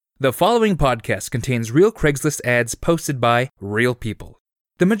The following podcast contains real Craigslist ads posted by real people,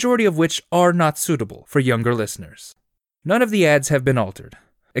 the majority of which are not suitable for younger listeners. None of the ads have been altered,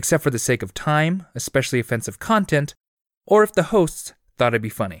 except for the sake of time, especially offensive content, or if the hosts thought it'd be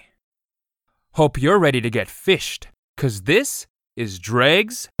funny. Hope you're ready to get fished, 'cause this is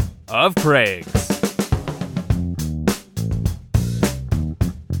Dregs of Craigs.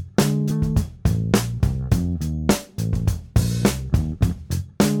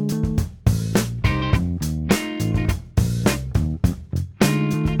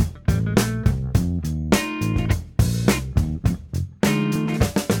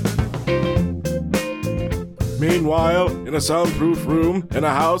 Meanwhile, in a soundproof room in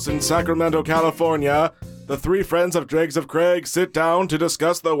a house in Sacramento, California, the three friends of Dregs of Craig sit down to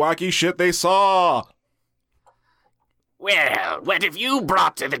discuss the wacky shit they saw. Well, what have you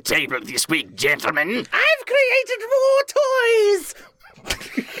brought to the table this week, gentlemen? I've created more toys!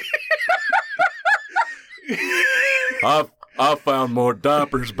 I found more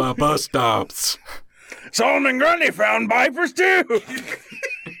diapers by bus stops. Solomon Grundy found vipers too!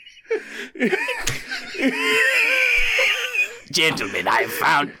 Gentlemen, I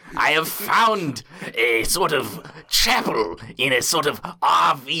have found a sort of chapel in a sort of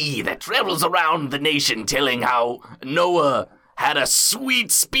RV that travels around the nation telling how Noah had a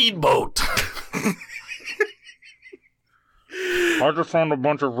sweet speedboat. I just found a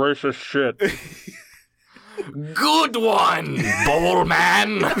bunch of racist shit. Good one, Bowl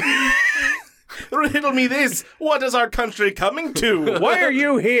Man. Riddle me this. What is our country coming to? Why are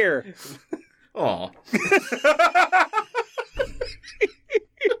you here? Aw.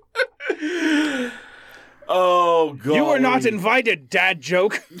 Oh, God. You were not invited, dad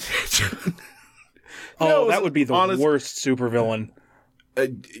joke. Oh, that would be the worst supervillain.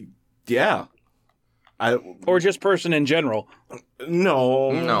 Yeah. Or just person in general.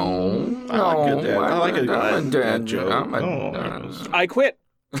 No. I like a dad joke. I quit.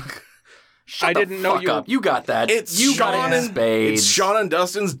 I didn't know you. You got that. You got it in spades. It's Sean and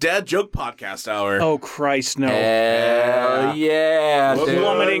Dustin's Dad Joke Podcast Hour. Oh, Christ, no. Hell yeah.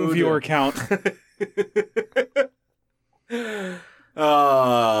 Plummeting viewer count.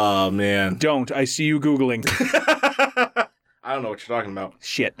 Oh, man. Don't. I see you Googling. I don't know what you're talking about.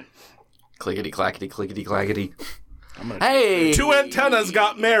 Shit. Clickety clackety, clickety clackety. Hey! Two antennas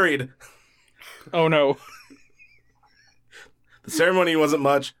got married. Oh, no. The ceremony wasn't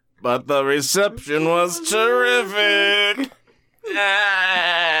much, but the reception was terrific.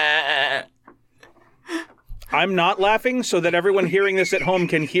 I'm not laughing so that everyone hearing this at home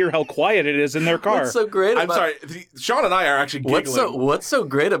can hear how quiet it is in their car. What's so great about... I'm sorry. Sean and I are actually giggling. What's so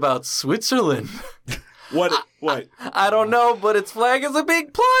great about Switzerland? What? I don't know, but its flag is a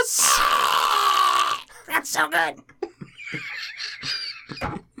big plus. That's so good.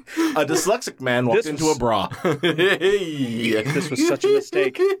 A dyslexic man walked into a bra. Hey. This was such a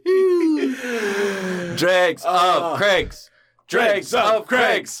mistake. Dregs of Craigs. Dregs of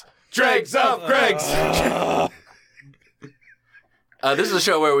Craigs. Dregs of Craigs. This is a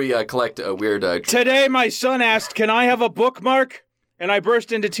show where we collect weird... Today my son asked, can I have a bookmark? And I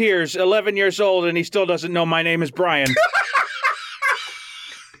burst into tears, 11 years old, and he still doesn't know my name is Brian.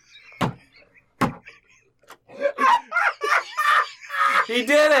 He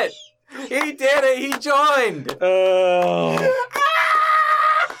did it! He did it! He joined!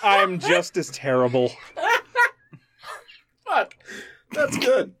 I'm just as terrible. Fuck. That's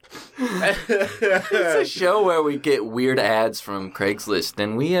good. It's a show where we get weird ads from Craigslist,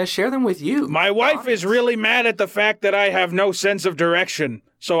 and we share them with you. My wife is really mad at the fact that I have no sense of direction,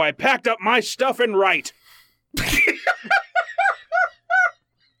 so I packed up my stuff and write.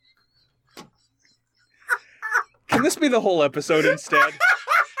 Can this be the whole episode instead?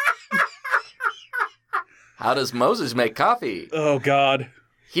 How does Moses make coffee? Oh, God.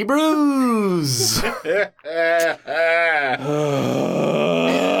 Hebrews! Shit.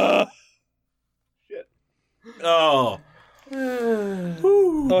 Oh.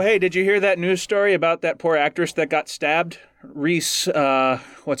 Oh, hey, did you hear that news story about that poor actress that got stabbed? Reese,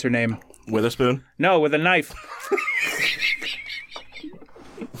 what's her name? Witherspoon? No, with a knife.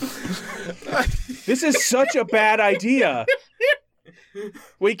 This is such a bad idea.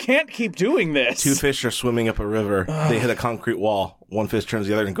 We can't keep doing this. Two fish are swimming up a river. They hit a concrete wall. One fish turns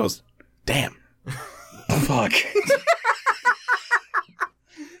the other and goes, damn. Fuck.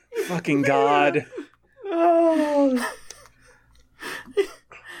 Fucking God. Oh.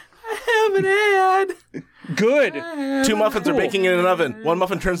 I haven't had. Good. Two muffins are baking in an oven. One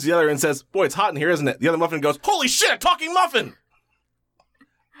muffin turns to the other and says, boy, it's hot in here, isn't it? The other muffin goes, holy shit, a talking muffin!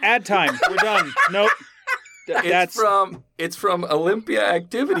 Ad time. We're done. Nope. It's from Olympia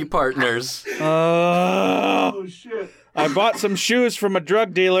Activity Partners. Oh, shit. I bought some shoes from a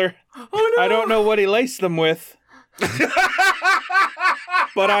drug dealer. Oh, no. I don't know what he laced them with.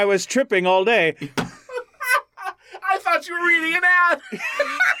 But I was tripping all day. I thought you were reading an ad.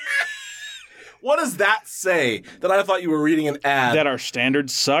 What does that say? That I thought you were reading an ad? That our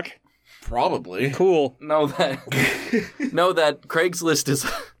standards suck? Probably. Cool. No, that Craigslist is.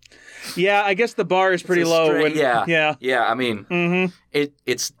 Yeah, I guess the bar is pretty low. Yeah. I mean,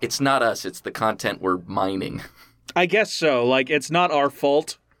 it's not us. It's the content we're mining. I guess so. Like, it's not our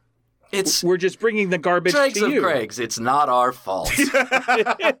fault. We're just bringing the garbage Dregs to of you. Craigs. It's not our fault.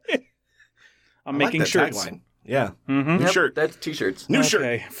 I'm making shirts. Tagline. Yeah. Mm-hmm. New shirt. That's t-shirts. New shirt.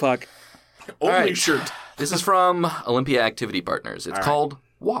 Okay, fuck. Only right. shirt. This is from Olympia Activity Partners. It's called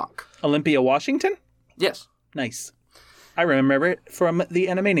Walk. Olympia, Washington? Yes. Nice. I remember it from the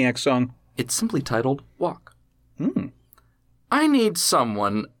Animaniacs song. It's simply titled Walk. I need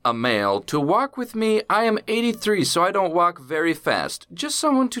someone, a male, to walk with me. I am 83, so I don't walk very fast. Just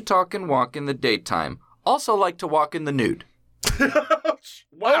someone to talk and walk in the daytime. Also like to walk in the nude.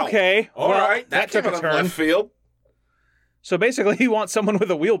 Wow. Okay. All well, right. That came took a out of turn. left field. So basically, he wants someone with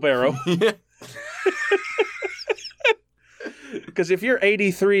a wheelbarrow. Because if you're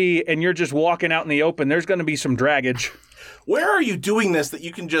 83 and you're just walking out in the open, there's going to be some draggage. Where are you doing this that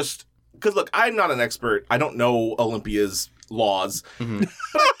you can just... Because, look, I'm not an expert. I don't know Olympia's laws. But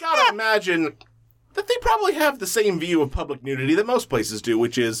I gotta imagine that they probably have the same view of public nudity that most places do,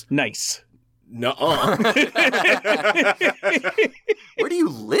 which is... Nice. Nuh-uh. Where do you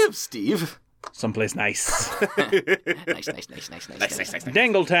live, Steve? Someplace nice. Nice.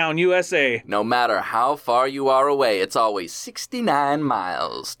 Dangletown, USA. No matter how far you are away, it's always 69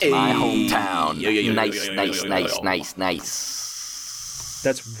 miles to my hometown. Nice.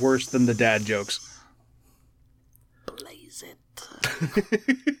 That's worse than the dad jokes. Blaze it.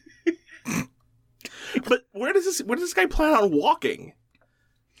 But where does this guy plan on walking?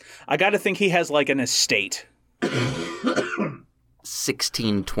 I got to think he has like an estate.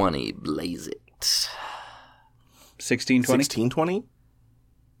 1620, blaze it. 1620? 1620?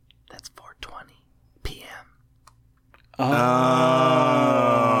 That's 4:20 p.m.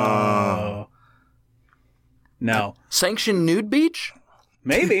 Oh. No. Sanctioned nude beach?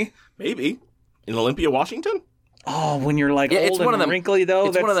 Maybe. Maybe. In Olympia, Washington? Oh, when you're like Yeah, old it's one and of them. wrinkly though.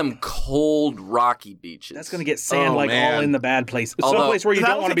 It's one of them cold, rocky beaches. That's going to get sand Oh, like man. all in the bad place. Although- Someplace where you don't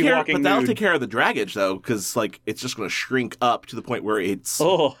That'll want to take be care- walking But that'll nude. take care of the draggage, though, because, like, it's just going to shrink up to the point where it's...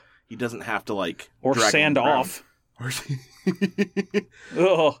 Oh, He doesn't have to, like... or drag sand on the ground. off.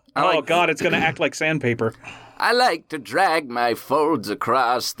 Oh, like- God, it's going to act like sandpaper. I like to drag my folds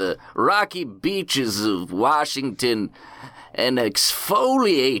across the rocky beaches of Washington and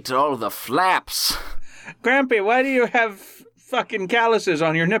exfoliate all the flaps. Grampy, why do you have fucking calluses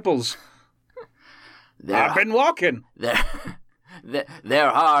on your nipples? I've been walking. They're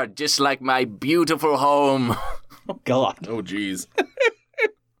hard, just like my beautiful home. Oh, God. Oh, jeez.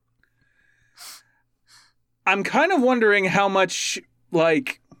 I'm kind of wondering how much,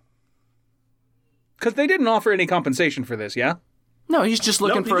 like... Because they didn't offer any compensation for this, yeah? No, he's just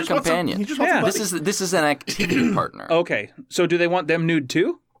looking for a companion. He just wants a Yeah. buddy. This is an activity partner. Okay, so do they want them nude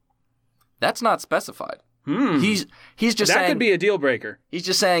too? That's not specified. He's just That saying could be a deal breaker. he's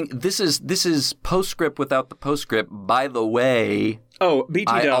just saying this is postscript without the postscript. By the way, Oh,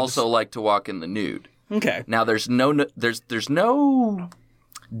 BT I dubs. also like to walk in the nude. Okay. Now there's no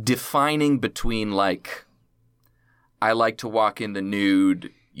defining between like I like to walk in the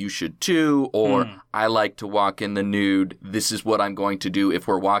nude, you should too, or I like to walk in the nude, this is what I'm going to do if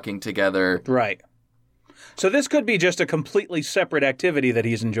we're walking together. Right. So this could be just a completely separate activity that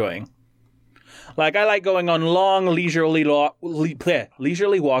he's enjoying. Like, I like going on long, leisurely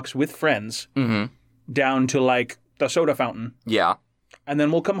walks with friends down to, like, the soda fountain. Yeah. And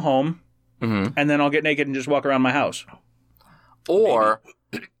then we'll come home, and then I'll get naked and just walk around my house. Or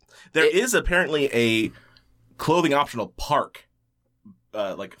There is apparently a clothing optional park,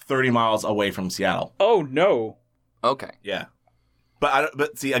 like 30 miles away from Seattle. Oh, no. okay. Yeah.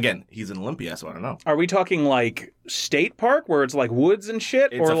 But see, again, he's in Olympia, so I don't know. Are we talking, like, state park where it's, like, woods and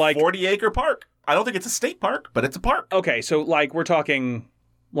shit? It's or, a like... 40-acre park. I don't think it's a state park, but it's a park. Okay, so, like, we're talking,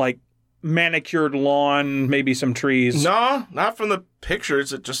 like, manicured lawn, maybe some trees. No, not from the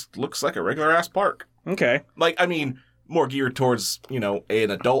pictures. It just looks like a regular-ass park. Okay. Like, I mean, more geared towards,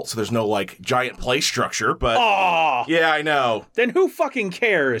 an adult, so there's no, like, giant play structure, but... Oh, Yeah, I know. then who fucking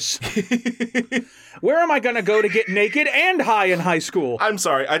cares? Where am I going to go to get naked and high in high school? I'm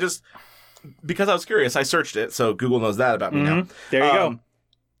sorry. Because I was curious, I searched it, so Google knows that about me now. There you go.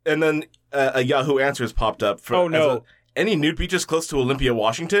 And then a Yahoo Answers popped up. For, Oh, no. Any nude beaches close to Olympia,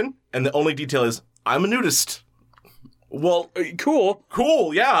 Washington? And the only detail is, I'm a nudist. Well, Cool.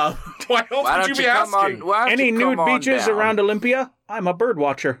 cool, yeah. Why else Why would don't you you be come asking? on? Why don't Any you nude come on beaches down? around Olympia? I'm a bird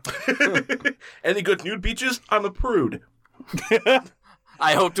watcher. Any good nude beaches? I'm a prude.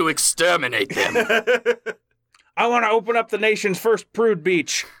 I hope to exterminate them. I want to open up the nation's first prude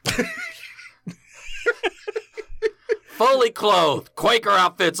beach. Fully clothed, Quaker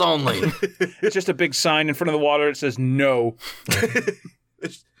outfits only. It's just a big sign in front of the water that says no.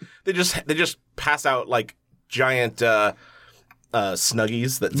 They just pass out like giant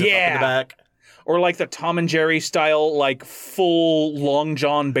snuggies that zip up in the back. Or like the Tom and Jerry style, like full long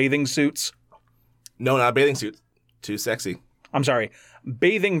john bathing suits. No, not a bathing suit. Too sexy. I'm sorry,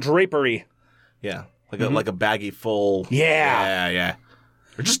 bathing drapery. Yeah, like a baggy full. Yeah. yeah.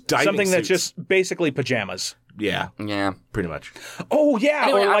 Or just diving Something that's suits. just basically pajamas. Yeah, Yeah. pretty much. Oh yeah,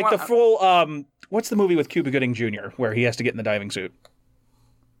 Anyway, or I like the want- full. What's the movie with Cuba Gooding Jr. where he has to get in the diving suit?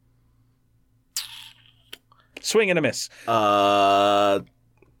 Swing and a miss.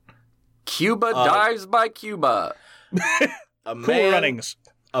 Cuba dives by Cuba. Cool Runnings.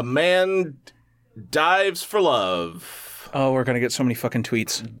 A man dives for love. Oh, we're gonna get so many fucking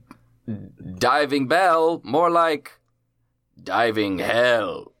tweets. Diving Bell, more like diving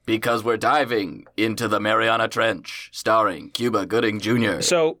hell, because we're diving into the Mariana Trench, starring Cuba Gooding Jr.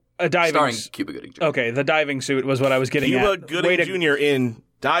 So a diving. starring Cuba Gooding Jr. Okay, the diving suit was what I was getting Cuba at. Gooding Way to- Jr. in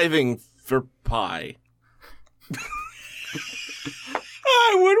Diving for Pie.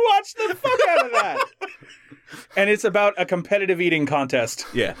 I would watch the fuck out of that. And it's about a competitive eating contest.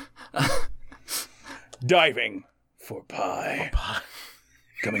 Yeah. Diving for pie.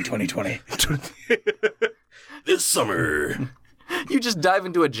 Coming 2020. This summer. You just dive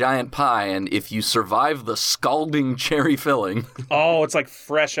into a giant pie, and if you survive the scalding cherry filling. Oh, it's like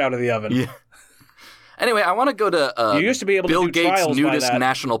fresh out of the oven. Yeah. Anyway, I want to go to You used to be able to Bill do Gates trials by Nudist that.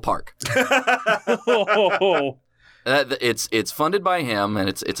 National Park. Oh, It's funded by him, and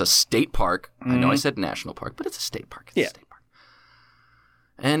it's a state park. I know I said national park, but it's a state park. It's Yeah. a state park.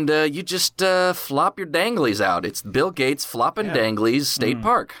 And you just flop your danglies out. It's Bill Gates flopping danglies state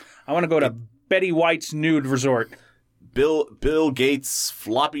park. I want to go to Betty White's nude resort. Bill Gates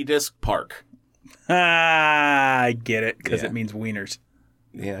Floppy Disk Park. Ah, I get it, because Yeah. it means wieners.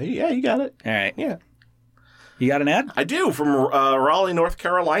 Yeah, you got it. All right. Yeah. You got an ad? I do, from Raleigh, North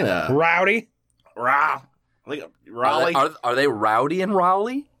Carolina. Rowdy? I think Raleigh? Are they rowdy in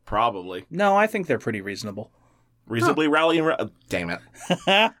Raleigh? Probably. No, I think they're pretty reasonable. Reasonably Raleigh and damn it.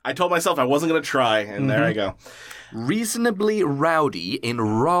 I told myself I wasn't going to try, and there I go. Reasonably rowdy in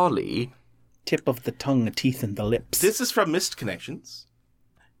Raleigh. Tip of the tongue, the teeth, and the lips. This is from Missed Connections.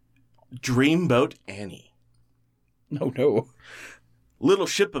 Dreamboat Annie. No. Little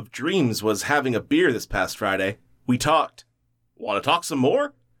Ship of Dreams was having a beer this past Friday. We talked. Want to talk some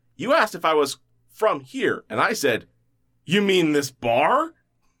more? You asked if I was from here, and I said, you mean this bar?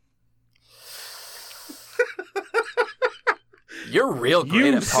 You're real great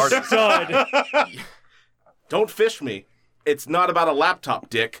You at parties. stud. Don't fish me. It's not about a laptop,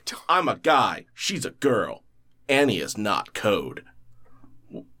 Dick. I'm a guy. She's a girl. Annie is not code.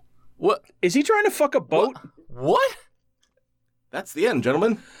 What? Is he trying to fuck a boat? What? That's the end,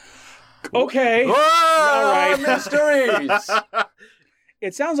 gentlemen. Okay. All right. mysteries.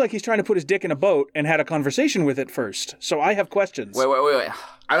 It sounds like he's trying to put his dick in a boat and had a conversation with it first. So I have questions. Wait.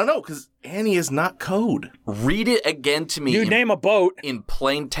 I don't know, because Annie is not code. Read it again to me You name a boat. in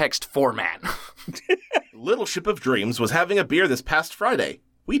plain text format. Little Ship of Dreams was having a beer this past Friday.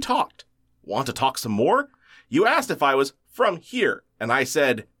 We talked. Want to talk some more? You asked if I was from here, and I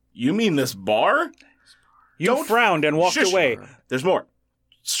said, you mean this bar? You Don't- frowned and walked Shush. away. There's more.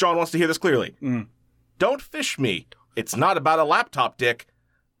 Sean wants to hear this clearly. Don't fish me. It's not about a laptop, Dick.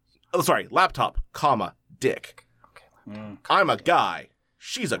 Oh, sorry, laptop, comma, Dick. I'm a guy.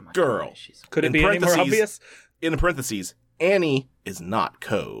 She's a girl. Could it In be any more parentheses- obvious? In parentheses, Annie is not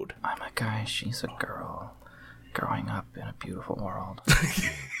code. I'm a guy, she's a girl. Growing up in a beautiful world.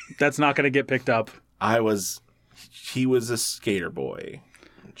 That's not going to get picked up. He was a skater boy.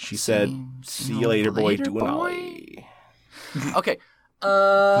 She said, see you later, boy, later, do an boy." ollie. Okay.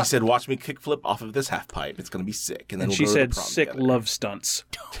 He said, watch me kickflip off of this half pipe. It's going to be sick. And then And we'll she go to the said prom sick together. love stunts.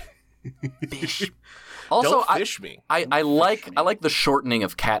 Fish. Also, Don't fish me. I like the shortening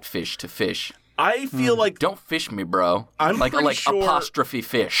of catfish to fish. I feel like Don't fish me, bro. I'm like pretty sure- apostrophe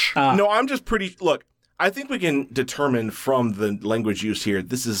fish. No, I'm just pretty. Look, I think we can determine from the language used here,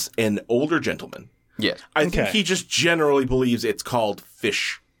 this is an older gentleman. yes. I think Okay. he just generally believes it's called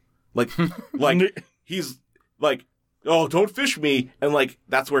fish. Like he's like, oh, don't fish me. And, like,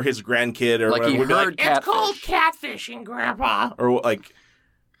 that's where his grandkid or Like whatever he would be heard like, catfish. it's called catfishing, Grandpa. Or, like,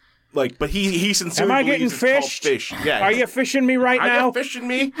 but he sincerely Am I getting believes it's called fished? fish. Yeah. Are you fishing me right Are now? you fishing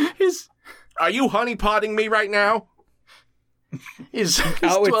me? Are you honeypotting me right now? His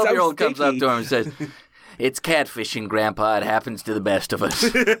Oh, it's so 12-year-old comes up sticky. to him and says, "It's catfishing, Grandpa. It happens to the best of us."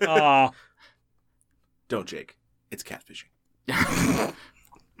 Aw. Don't, Jake. It's catfishing.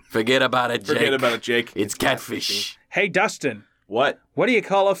 Forget about it, Jake. Forget about it, Jake. It's catfish. Hey, Dustin. What? What do you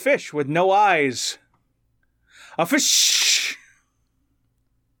call a fish with no eyes? A fish.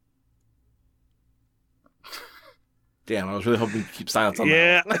 Damn, I was really hoping to keep silence on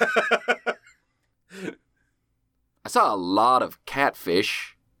Yeah. that. I saw a lot of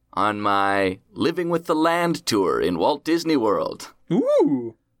catfish on my Living with the Land tour in Walt Disney World.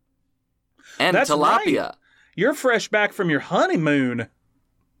 Ooh. And That's tilapia. right. You're fresh back from your honeymoon.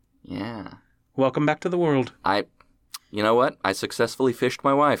 Yeah. Welcome back to the world. You know what? I successfully fished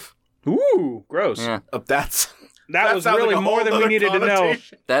my wife. Ooh, gross. Yeah. That was sounds really like a more whole than we other needed to know.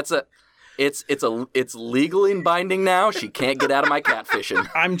 connotation. It's legally binding now. She can't get out of my catfishing.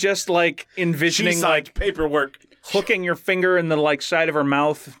 I'm just like She envisioning signed like paperwork. hooking your finger in the like side of her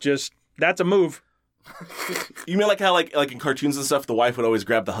mouth. Just that's a move. You mean like how like in cartoons and stuff, the wife would always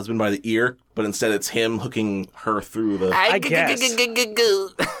grab the husband by the ear, but instead it's him hooking her through the. I guess.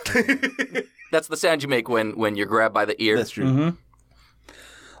 That's the sound you make when you're grabbed by the ear. That's true.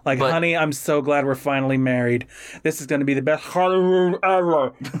 Like, But- honey, I'm so glad we're finally married. This is going to be the best honeymoon ever.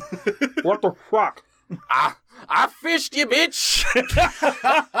 What the fuck? I fished you, bitch.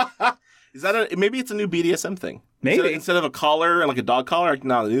 Is that maybe it's a new BDSM thing? Maybe. Instead of a collar and like a dog collar,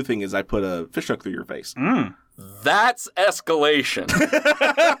 no, the new thing is I put a fish hook through your face. That's escalation.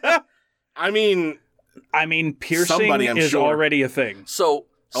 I mean, Piercing Somebody, I'm is sure. already a thing. So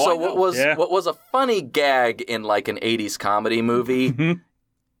I what know. was a funny gag in like an 80s comedy movie?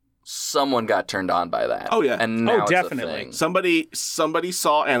 Someone got turned on by that. Oh, yeah. And now it's a definitely. thing. somebody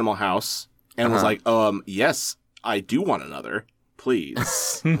saw Animal House and was like, yes, I do want another,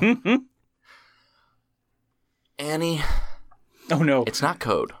 please. Annie, Oh, no. it's not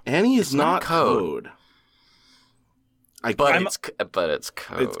code. Annie is not not code. code. But I'm- it's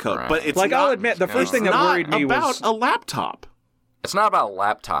code. it's code, right? but it's Like, not, I'll admit, the first it's thing that not worried me about was... a laptop. It's not about a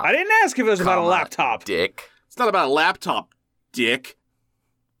laptop. I didn't ask if it was about a Come on, laptop. Dick. It's not about a laptop, Dick.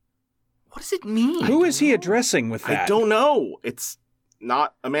 What does it mean? Who is he addressing with that? I don't know. It's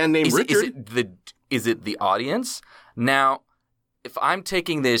not a man named Is Richard. is it the audience? Now, if I'm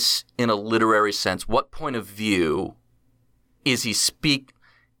taking this in a literary sense, what point of view is he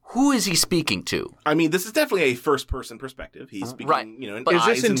who is he speaking to? I mean, this is definitely a first-person perspective. He's speaking, Right. in But Is eyes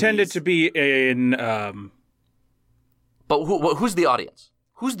this and intended knees. to be in... But who's the audience?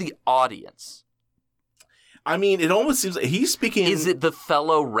 Who's the audience? I mean, it almost seems like he's speaking. Is it the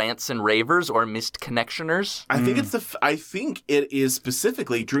fellow rants and ravers or missed connectioners? I think I think it is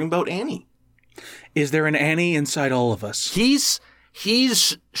specifically Dreamboat Annie. Is there an Annie inside all of us? He's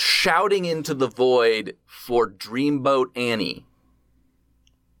shouting into the void for Dreamboat Annie.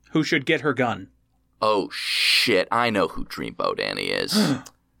 Who should get her gun? Oh shit! I know who Dreamboat Annie is.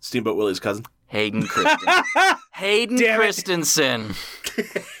 Steamboat Willie's cousin. Hayden Christensen. Hayden Damn it. Christensen.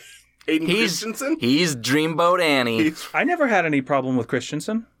 Aiden He's Christensen. he's Dreamboat Annie. I never had any problem with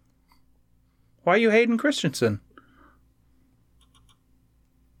Christensen. Why are you hating Christensen?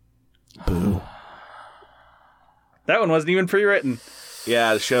 Boo. That one wasn't even pre-written.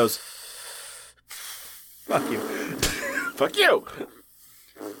 Yeah, the show's. Fuck you. Fuck you.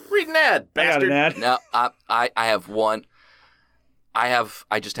 Read an ad, I got bastard. an ad. Now I have one.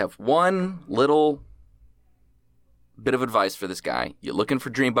 I just have one little bit of advice for this guy. You're looking for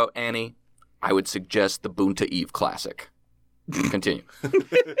Dreamboat Annie? I would suggest the Boonta Eve classic. Continue.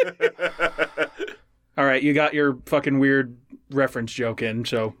 All right, you got your fucking weird reference joke in,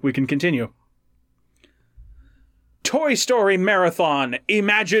 so we can continue. Toy Story Marathon.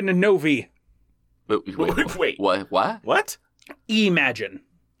 Imagine Novi. Wait. What? What? Imagine.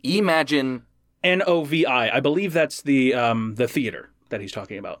 Imagine. N-O-V-I. I believe that's the theater that he's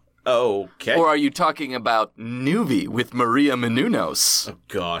talking about. Okay. Or are you talking about Nuvi with Maria Menounos? Oh,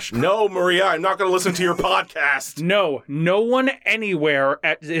 gosh. No, Maria, I'm not going to listen to your podcast. No one anywhere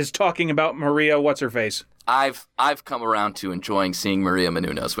is talking about Maria What's-Her-Face. I've come around to enjoying seeing Maria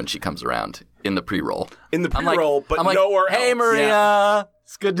Menounos when she comes around in the pre-roll. In the I'm like- pre-roll, but I'm like, nowhere hey, else. Maria,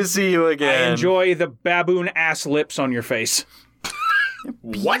 it's good to see you I again. enjoy the baboon ass lips on your face.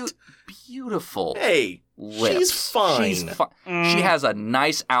 What? Beautiful. Hey, Lips. she's fine. She's She has a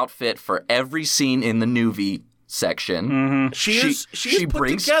nice outfit for every scene in the Nuvi section. She is put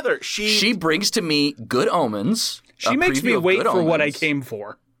brings- together. She brings to me good omens. She makes me preview of wait Good for what I Omens. came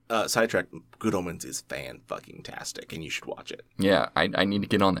for. Sidetrack. Good Omens is fan-fucking-tastic, and you should watch it. Yeah, I need to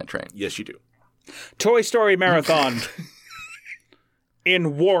get on that train. Yes, you do. Toy Story Marathon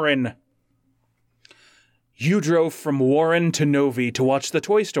in Warren. You drove from Warren to Novi to watch the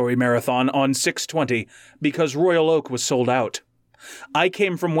Toy Story Marathon on 6/20 because Royal Oak was sold out. I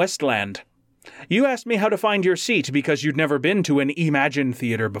came from Westland. You asked me how to find your seat because you'd never been to an Imagine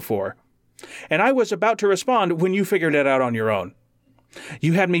theater before. And I was about to respond when you figured it out on your own.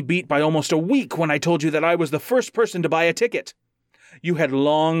 You had me beat by almost a week when I told you that I was the first person to buy a ticket. You had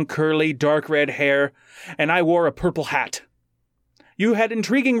long, curly, dark red hair, and I wore a purple hat. You had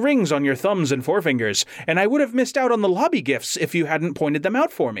intriguing rings on your thumbs and forefingers, and I would have missed out on the lobby gifts if you hadn't pointed them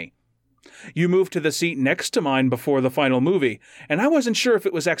out for me. You moved to the seat next to mine before the final movie, and I wasn't sure if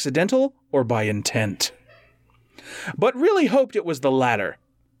it was accidental or by intent. But really hoped it was the latter.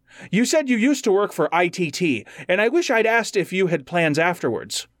 You said you used to work for ITT, and I wish I'd asked if you had plans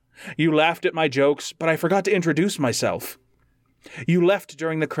afterwards. You laughed at my jokes, but I forgot to introduce myself. You left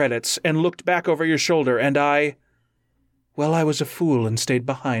during the credits and looked back over your shoulder, and I was a fool and stayed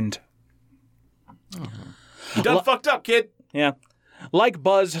behind. You done fucked up, kid. Yeah. Like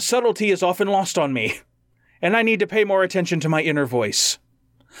Buzz, subtlety is often lost on me, and I need to pay more attention to my inner voice.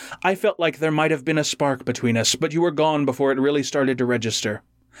 I felt like there might have been a spark between us, but you were gone before it really started to register.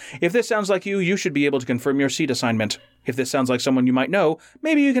 If this sounds like you, you should be able to confirm your seat assignment. If this sounds like someone you might know,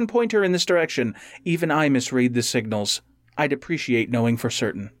 maybe you can point her in this direction. Even I misread the signals. I'd appreciate knowing for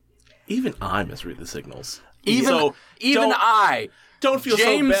certain. Even I misread the signals. Even I, Don't feel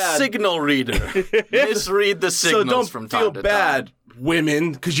James so bad. Signal Reader, misread the signals So don't from feel time to bad, time.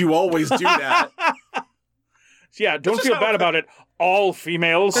 women, because you always do that. Yeah, don't just feel how- bad about it. All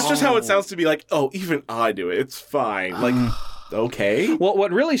females. That's just how it sounds to be like, oh, even I do it. It's fine. Like, okay. Well,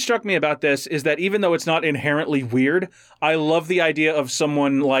 what really struck me about this is that even though it's not inherently weird, I love the idea of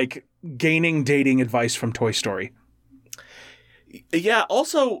someone, like, gaining dating advice from Toy Story. Yeah,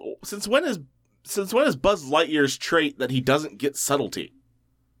 also, since when is Buzz Lightyear's trait that he doesn't get subtlety?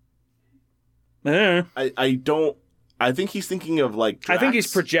 I think he's thinking of, like, I think he's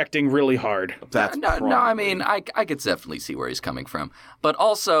Drax. projecting really hard. That's No, I probably- mean, I could definitely see where he's coming from. But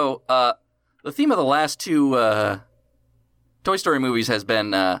also, the theme of the last two Toy Story movies has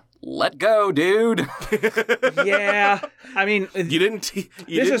been, let go, dude. Yeah, I mean, You didn't.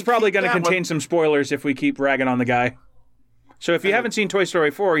 this is probably going to contain some spoilers if we keep ragging on the guy. So if you haven't seen Toy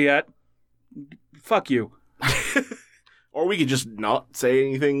Story 4 yet, fuck you. Or we could just not say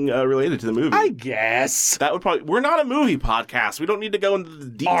anything related to the movie. I guess. That would probably. We're not a movie podcast. We don't need to go into the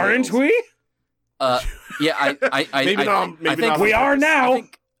details. Aren't we? Yeah, I Maybe not. I think not. We are now. I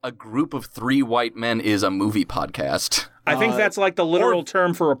think a group of three white men is a movie podcast. I think that's like the literal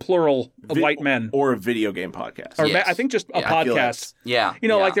term for a plural of white men. or a video game podcast. Or Yes. I think just a Yeah, I feel podcast. Yeah. You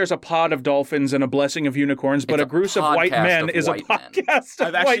know, yeah. like there's a pod of dolphins and a blessing of unicorns, but It's a grouse of white podcast men of is a white men. podcast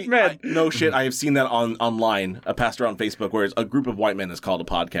of white men. No shit. I have seen that online. A pastor on Facebook, where a group of white men is called a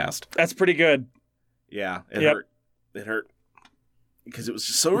podcast. That's pretty good. Yeah, it Yep. hurt. It hurt because it was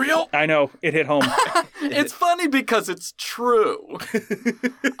just so real. I know. It hit home. It's funny because it's true.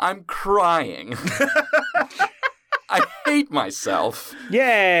 I'm crying. I hate myself.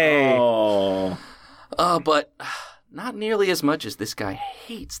 Yay! Oh, But not nearly as much as this guy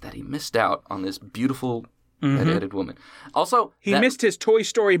hates that he missed out on this beautiful red-headed woman. Also, He missed his Toy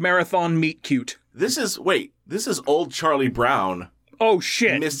Story marathon meet cute. this is old Charlie Brown Oh,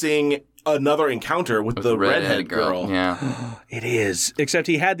 shit. missing another encounter with the redhead girl. Yeah. It is. Except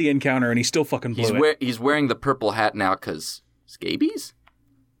he had the encounter and he still fucking blew it. He's wearing the purple hat now because scabies?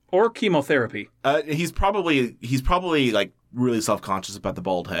 Or chemotherapy. He's probably like really self-conscious about the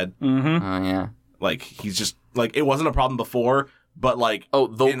bald head. Mm-hmm. Oh, yeah. Like he's just like it wasn't a problem before, but like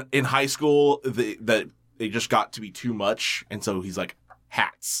in high school that they just got to be too much, and so he's like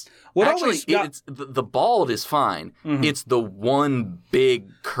hats. What Actually, always got- it's the bald is fine. It's the one big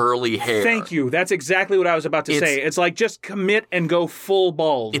curly hair. Thank you. That's exactly what I was about to say. It's like just commit and go full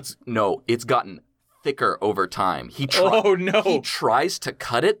bald. It's gotten thicker over time. Oh, no. He tries to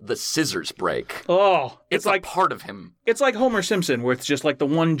cut it, the scissors break. Oh, It's like a part of him. it's like Homer Simpson, where it's just like the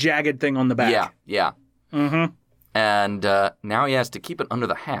one jagged thing on the back. Yeah, yeah. Mm-hmm. And now he has to keep it under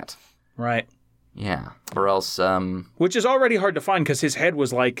the hat. Right. Yeah, or else Which is already hard to find because his head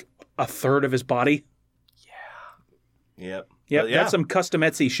was like a third of his body. Yep. Yep, But yeah, that's some custom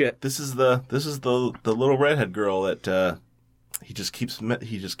Etsy shit. This is the little redhead girl that he just keeps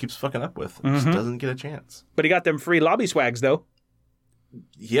fucking up with. Just doesn't get a chance. But he got them free lobby swags though.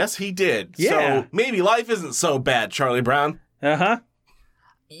 Yes, he did. Yeah. So maybe life isn't so bad, Charlie Brown. Uh huh.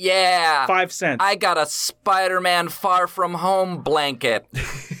 Yeah. 5 cents. I got a Spider-Man Far From Home blanket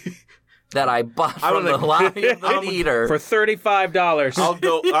that I bought from the lobby of the theater. For $35. I'll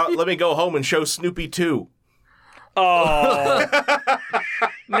go. Let me go home and show Snoopy 2. Oh.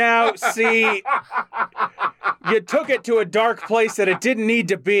 Now, see, you took it to a dark place that it didn't need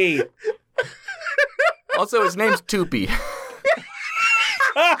to be. Also, his name's Toopy.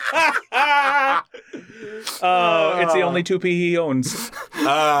 Oh, it's the only 2p he owns.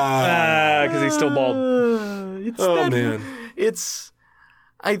 Because he's still bald. Man. It's.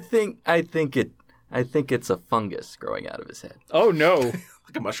 I think it's a fungus growing out of his head. Oh, no.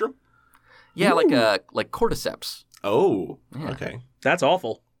 Like a mushroom? Yeah, like cordyceps. Oh. Okay. That's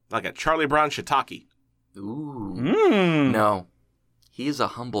awful. Like a Charlie Brown shiitake. Ooh. Mm. No, he is a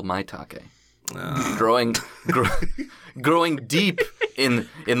humble maitake, growing deep in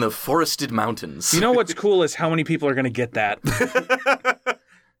the forested mountains. You know what's cool is how many people are going to get that.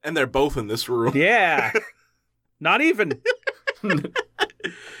 And they're both in this room. Yeah. Not even.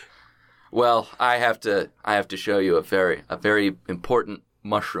 Well, I have to show you a very important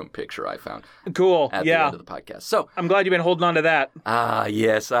mushroom picture I found Cool. at the end of the podcast. So, I'm glad you've been holding on to that.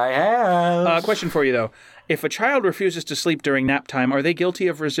 yes, I have. Question for you, though. If a child refuses to sleep during nap time, are they guilty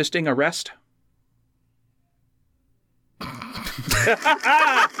of resisting arrest?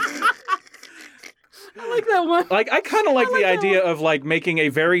 I like that one. Like, I kind of like the idea of, like, making a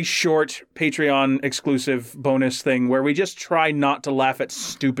very short Patreon exclusive bonus thing where we just try not to laugh at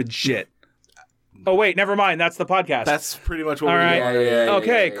stupid shit. Oh, wait, never mind. That's the podcast. That's pretty much what All we're right. doing.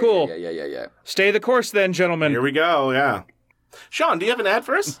 Okay, cool. Yeah. Stay the course then, gentlemen. Here we go, yeah. Sean, do you have an ad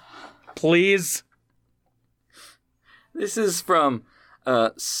for us? Please. This is from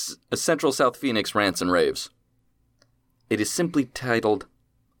Central South Phoenix Rants and Raves. It is simply titled,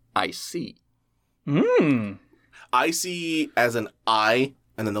 I See. I see as an I,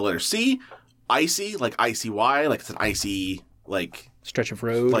 and then the letter C. Icy, like ICY, like it's an icy, like... Stretch of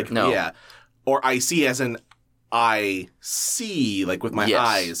road. Like, No. yeah. Or I see as an I see, like with my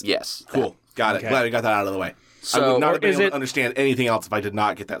eyes. Yes. Cool. Got it. Okay. Glad we got that out of the way. So, I would not have been is able it- to understand anything else if I did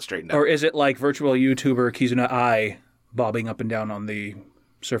not get that straightened out. Or is it like virtual YouTuber Kizuna Ai bobbing up and down on the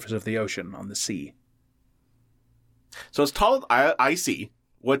surface of the ocean, on the sea? So it's called I see.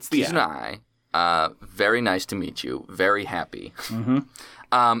 What's the He's an ad? I. Very nice to meet you. Very happy.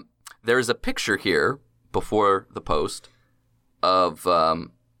 There is a picture here before the post of a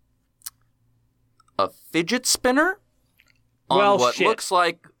fidget spinner on Well, what shit. looks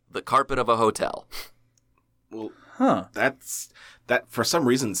like the carpet of a hotel. Well, Huh. that for some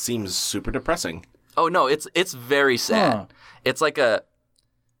reason seems super depressing. Oh no, it's very sad. Huh. It's like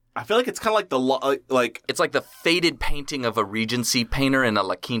I feel like it's kind of like it's like the faded painting of a Regency painter in a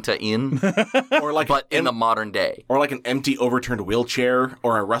La Quinta Inn, or like but in the modern day. or like an empty overturned wheelchair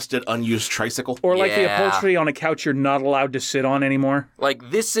or a rusted unused tricycle. Or like the Yeah. upholstery on a couch you're not allowed to sit on anymore. Like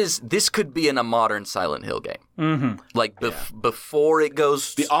this could be in a modern Silent Hill game. Mm-hmm. Like before it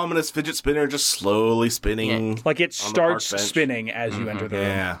goes. The ominous fidget spinner just slowly spinning. Like it On the park starts bench. spinning as you enter the room.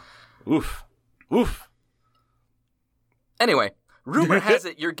 Yeah. Oof. Oof. Anyway, rumor has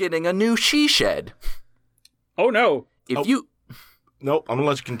it you're getting a new she shed. Oh no. If you Nope. I'm gonna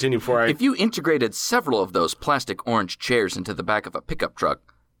let you continue before I. If you integrated several of those plastic orange chairs into the back of a pickup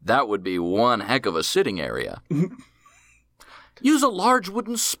truck, that would be one heck of a sitting area. Use a large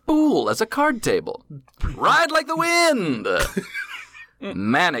wooden spool as a card table. Ride like the wind!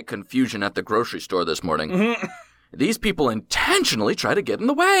 Manic confusion at the grocery store this morning. These people intentionally try to get in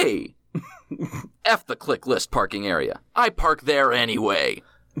the way. F the click list parking area. I park there anyway.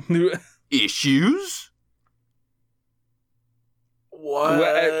 Issues?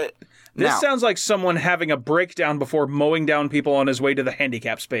 What? This Now- sounds like someone having a breakdown before mowing down people on his way to the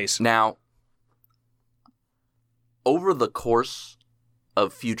handicap space. Now, over the course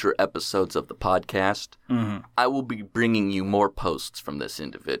of future episodes of the podcast, I will be bringing you more posts from this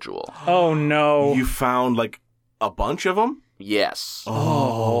individual. Oh no. You found like a bunch of them? Yes.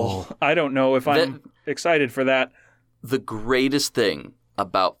 Oh. I don't know if I'm excited for that. The greatest thing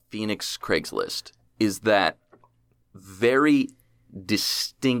about Phoenix Craigslist is that very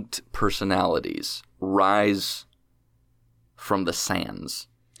distinct personalities rise from the sands.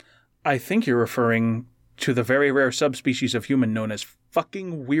 I think you're referring to the very rare subspecies of human known as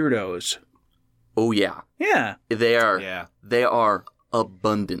fucking weirdos. Oh yeah. Yeah. They are Yeah. they are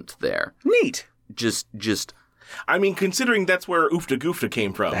abundant there. Neat. Just I mean, considering that's where Oofta Goofta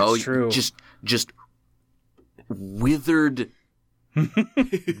came from. That's true. Just withered,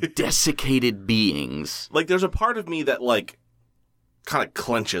 desiccated beings. Like, there's a part of me that, like, kind of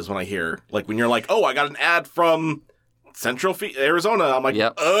clenches when I hear, like, when you're like, oh, I got an ad from Central Arizona. I'm like,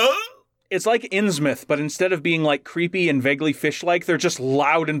 Yep. It's like Innsmouth, but instead of being like creepy and vaguely fish-like, they're just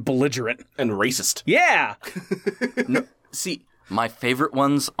loud and belligerent. and racist. Yeah. See, my favorite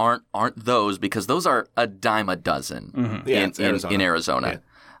ones aren't those because those are a dime a dozen Yeah, it's Arizona. in Arizona. Yeah.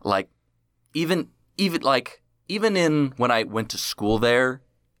 Like even in when I went to school there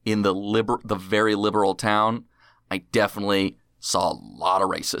in the very liberal town, I definitely saw a lot of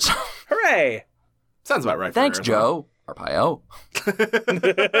racism. Hooray. Sounds about right. Thanks, for Arizona. Joe. Arpaio.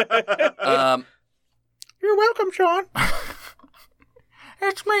 You're welcome, Sean.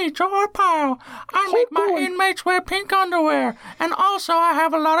 It's me, Joe Arpaio. I make my inmates wear pink underwear, and also I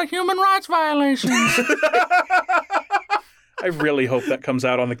have a lot of human rights violations. I really hope that comes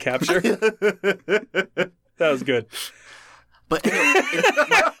out on the capture. That was good. But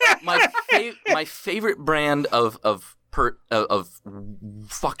anyway, my favorite brand of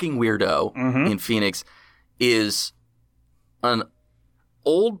fucking weirdo in Phoenix is an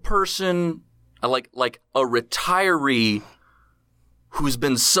old person, like a retiree who's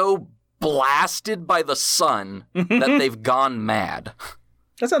been so blasted by the sun that they've gone mad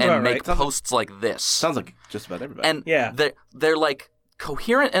That sounds and about make right. posts like this. Sounds like just about everybody. And Yeah. they're like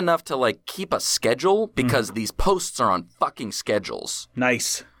coherent enough to like keep a schedule because these posts are on fucking schedules.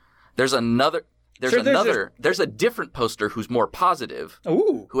 Nice. There's a different poster who's more positive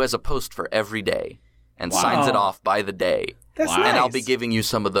Ooh. who has a post for every day and signs it off by the day. That's And I'll nice. be giving you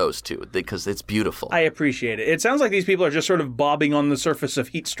some of those too because it's beautiful. I appreciate it. It sounds like these people are just sort of bobbing on the surface of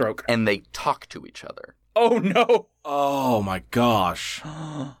heat stroke. And they talk to each other. Oh, no. oh my gosh.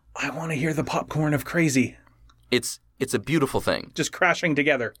 I want to hear the popcorn of crazy It's a beautiful thing. just crashing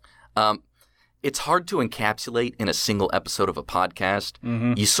together. It's hard to encapsulate in a single episode of a podcast.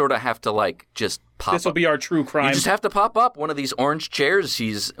 You sort of have to like just pop This will up. be our true crime. You just have to pop up one of these orange chairs.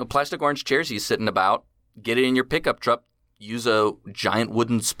 Plastic orange chairs he's sitting about. Get it in your pickup truck. Use a giant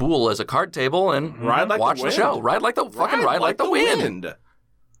wooden spool as a card table and Ride like watch the the wind. show. Ride like the wind.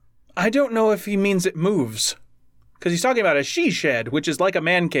 I don't know if he means it moves. Because he's talking about a she shed, which is like a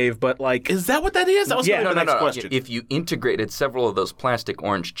man cave, but like... Is that what that is? That was Yeah. gonna be the No. next question. If you integrated several of those plastic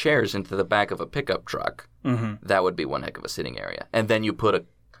orange chairs into the back of a pickup truck, that would be one heck of a sitting area. And then you put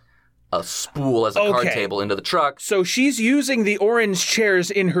a spool as a card Okay. table into the truck. So she's using the orange chairs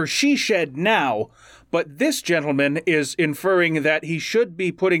in her she shed now, but this gentleman is inferring that he should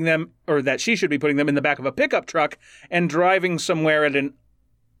be putting them, or that she should be putting them in the back of a pickup truck and driving somewhere at an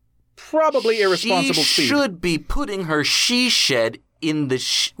probably irresponsible She speed. should be putting her she shed in the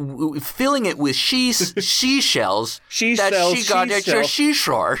filling it with seashells She that sells she got at your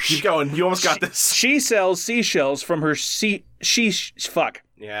seashore. Keep going. You almost got this. She sells seashells from her fuck.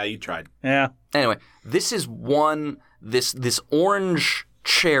 Yeah, you tried. Yeah. Anyway, this is this orange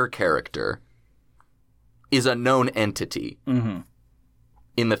chair character is a known entity in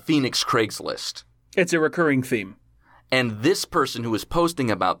the Phoenix Craigslist. It's a recurring theme. And this person who is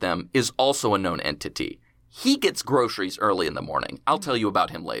posting about them is also a known entity. He gets groceries early in the morning. I'll tell you about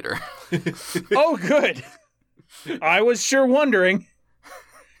him later. Oh, good. I was sure wondering.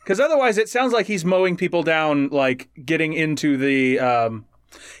 Because otherwise it sounds like he's mowing people down, like getting into the,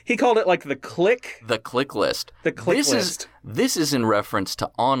 he called it like the click. The click list. The click list. This is in reference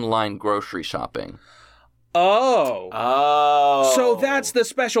to online grocery shopping. Oh. Oh. So that's the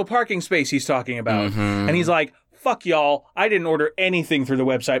special parking space he's talking about. And he's like, fuck y'all, I didn't order anything through the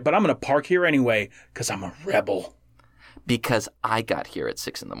website, but I'm going to park here anyway because I'm a rebel. Because I got here at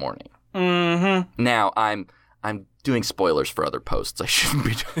 6 a.m. Mm-hmm. Now I'm doing spoilers for other posts I shouldn't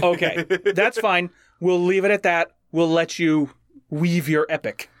be doing. Okay, that's fine. We'll leave it at that. We'll let you weave your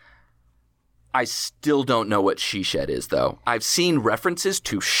epic. I still don't know what she shed is, though. I've seen references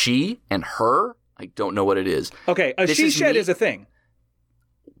to she and her. I don't know what it is. Okay, a This she is shed me- is a thing.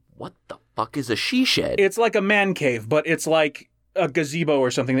 What the fuck is a she shed? It's like a man cave, but it's like a gazebo or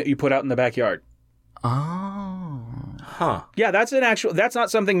something that you put out in the backyard. Oh. Huh. Yeah, that's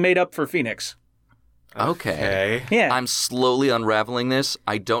not something made up for Phoenix. Okay. Yeah. I'm slowly unraveling this.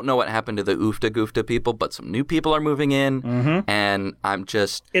 I don't know what happened to the Oofta Goofta people, but some new people are moving in, and I'm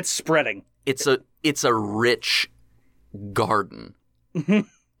just... It's spreading. It's a rich garden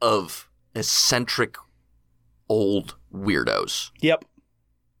of eccentric old weirdos. Yep.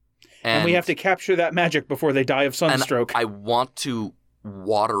 And we have to capture that magic before they die of and sunstroke. I want to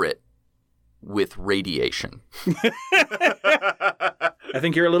water it with radiation. I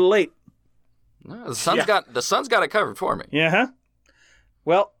think you're a little late. No, the sun's got it covered for me. Yeah, huh?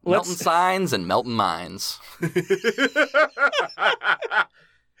 Well, Melting signs and melting minds.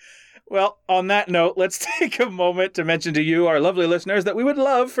 Well, on that note, let's take a moment to mention to you, our lovely listeners, that we would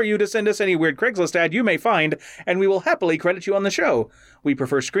love for you to send us any weird Craigslist ad you may find, and we will happily credit you on the show. We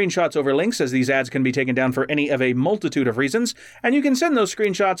prefer screenshots over links, as these ads can be taken down for any of a multitude of reasons, and you can send those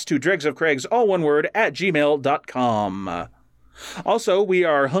screenshots to dregsofcraigs, all one word, @gmail.com. Also, we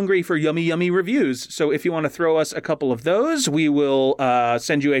are hungry for yummy, yummy reviews, so if you want to throw us a couple of those, we will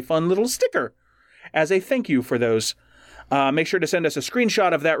send you a fun little sticker as a thank you for those. Make sure to send us a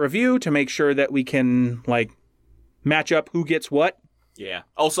screenshot of that review to make sure that we can, match up who gets what. Yeah.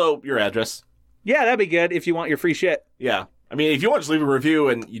 Also, your address. Yeah, that'd be good if you want your free shit. Yeah. I mean, if you want to just leave a review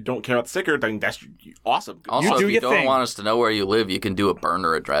and you don't care about the sticker, then that's awesome. Also, do if you your don't thing. want us to know where you live, you can do a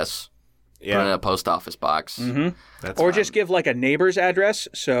burner address. Put it in a post office box. Mm-hmm. That's Or fine. just give, a neighbor's address.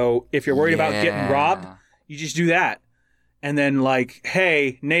 So if you're worried about getting robbed, you just do that. And then,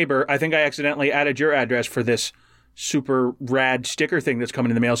 hey, neighbor, I think I accidentally added your address for this super rad sticker thing that's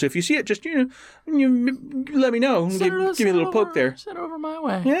coming in the mail. So if you see it, just, you let me know. Give me a little poke there. Send it over my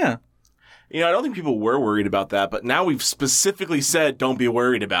way. Yeah. I don't think people were worried about that, but now we've specifically said don't be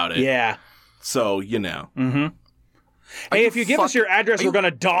worried about it. Yeah. So, Mm-hmm. Hey, if you give us your address, we're going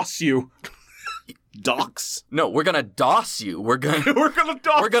to DOS you. Docs. No, we're gonna DOS you. We're gonna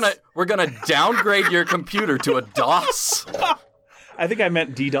DOS. we're gonna downgrade your computer to a DOS. I think I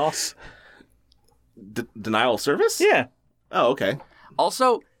meant DDoS. Denial of service? Yeah. Oh, okay.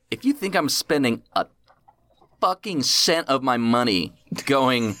 Also, if you think I'm spending a fucking cent of my money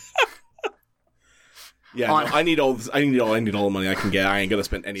going Yeah, On- no, I need all the money I can get. I ain't gonna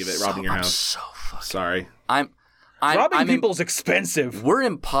spend any of it robbing your I'm house. so fucking Sorry. Robbing people's expensive. We're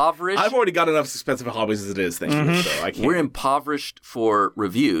impoverished. I've already got enough expensive hobbies as it is, thank you. So I can't. We're impoverished for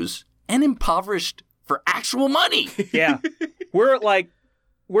reviews and impoverished for actual money. Yeah. We're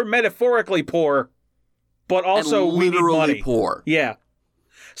metaphorically poor, but also and we need literally money. poor. Yeah.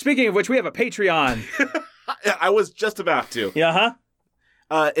 Speaking of which, we have a Patreon. I was just about to. Yeah,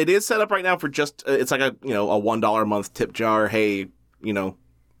 huh? It is set up right now for just it's like a $1 a month tip jar. Hey,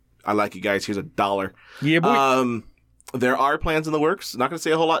 I like you guys. Here's $1. Yeah, boy. There are plans in the works. Not going to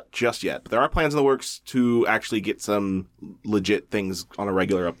say a whole lot just yet, but there are plans in the works to actually get some legit things on a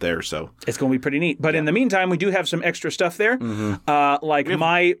regular up there. So It's going to be pretty neat. But in the meantime, we do have some extra stuff there.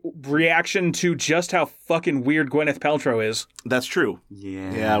 My reaction to just how fucking weird Gwyneth Paltrow is. that's true.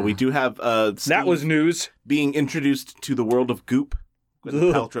 Yeah. We do have That Steve was news. being introduced to the world of Goop.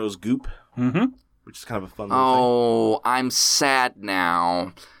 Gwyneth Paltrow's Goop. Mm-hmm. Which is kind of a fun little thing. Oh, I'm sad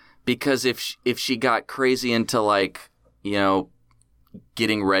now because if she got crazy into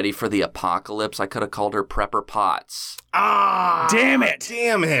getting ready for the apocalypse, I could have called her Prepper Potts. Ah! Damn it.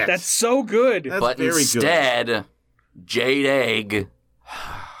 Damn it! That's so good. That's But very instead, Jade Egg.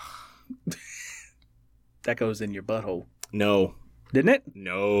 That goes in your butthole. No. Didn't it?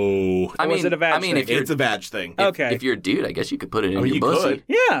 No. I Or was mean, it a vag I mean, thing? if you're It's a badge thing. Okay. if you're a dude, I guess you could put it in I mean, your you pussy.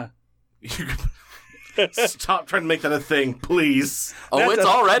 could. Yeah. Stop trying to make that a thing, please. Oh, That's it's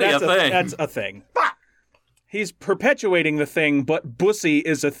already a that's thing. That's a thing. He's perpetuating the thing, but bussy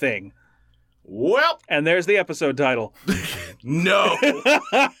is a thing. Well, And there's the episode title. no.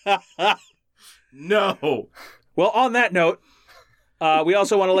 No. Well, on that note, we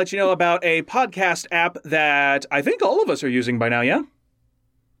also want to let you know about a podcast app that I think all of us are using by now, yeah?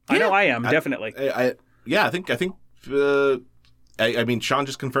 I know I am, definitely. I think I mean, Sean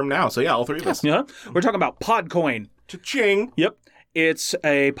just confirmed now. So yeah, all three of us. Yeah. We're talking about Podcoin. Cha-ching. Yep. It's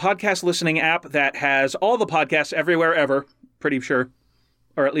a podcast listening app that has all the podcasts everywhere ever, pretty sure.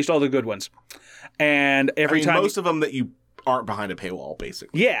 Or at least all the good ones. And every time... most of them that you aren't behind a paywall,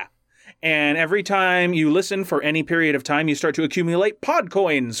 basically. Yeah. And every time you listen for any period of time, you start to accumulate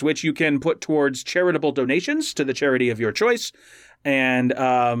Podcoins, which you can put towards charitable donations to the charity of your choice. And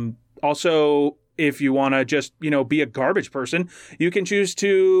also, if you want to just, be a garbage person, you can choose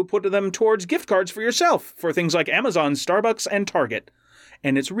to put them towards gift cards for yourself for things like Amazon, Starbucks, and Target.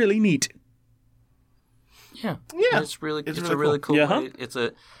 And it's really neat. Yeah, It's a really really cool Yeah, huh?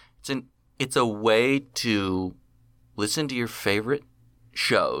 way. It's a way to listen to your favorite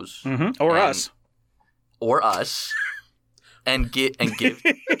shows Or And- us. or us, and give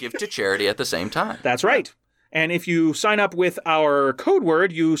to charity at the same time. That's right. And if you sign up with our code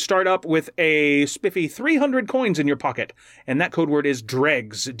word, you start up with a spiffy 300 coins in your pocket. And that code word is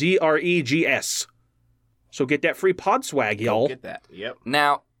DREGS, DREGS. So get that free pod swag, y'all. Get that. Yep.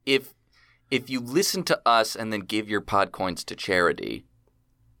 Now, if you listen to us and then give your pod coins to charity,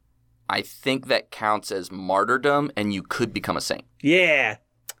 I think that counts as martyrdom, and you could become a saint. Yeah.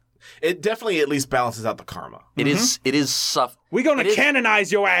 It definitely at least balances out the karma. It is We're going It to is-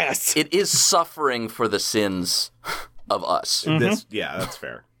 canonize your ass. It is suffering for the sins of us. Yeah, that's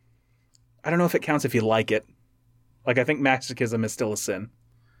fair. I don't know if it counts if you like it. Like, I think masochism is still a sin.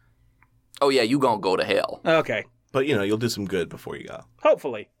 Oh, yeah, you gonna go to hell. Okay. But, you'll do some good before you go.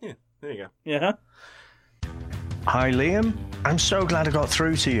 Hopefully. Yeah, there you go. Yeah. Hi, Liam. I'm so glad I got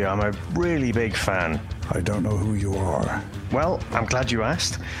through to you. I'm a really big fan. I don't know who you are. Well, I'm glad you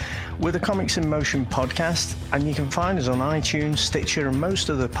asked. We're the Comics in Motion podcast, and you can find us on iTunes, Stitcher, and most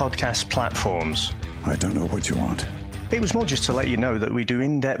of the podcast platforms. I don't know what you want. It was more just to let you know that we do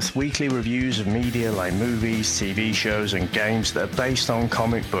in-depth weekly reviews of media like movies, TV shows, and games that are based on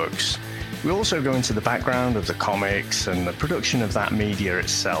comic books. We also go into the background of the comics and the production of that media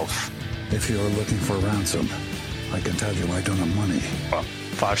itself. If you're looking for ransom, I can tell you I don't have money. Well,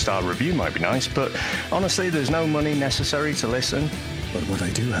 5-star review might be nice, but honestly, there's no money necessary to listen. But what I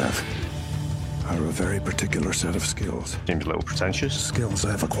do have are a very particular set of skills. Seems a little pretentious. Skills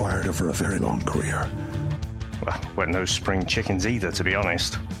I've acquired over a very long career. Well, we're no spring chickens either, to be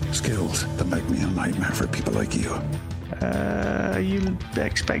honest. Skills that make me a nightmare for people like you. Are you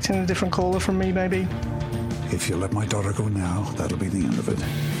expecting a different caller from me, maybe? If you let my daughter go now, that'll be the end of it.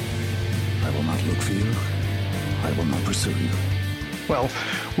 I will not look for you. I will not pursue you. Well,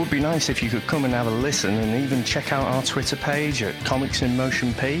 would be nice if you could come and have a listen and even check out our Twitter page at Comics in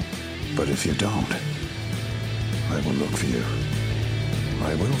Motion P. But if you don't, I will look for you.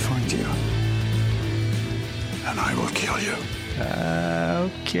 I will find you. And I will kill you.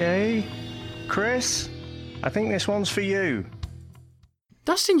 Okay. Chris, I think this one's for you.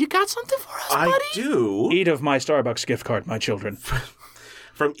 Dustin, you got something for us, buddy? I do. Eat of my Starbucks gift card, my children.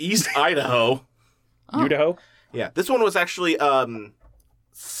 From East Idaho. Idaho? Yeah, this one was actually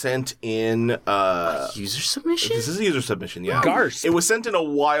sent in... User submission? This is a user submission, yeah. Garst. It was sent in a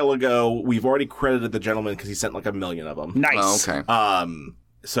while ago. We've already credited the gentleman because he sent like 1 million of them. Nice. Oh, okay.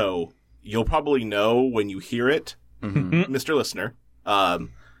 So you'll probably know when you hear it, Mr. Listener.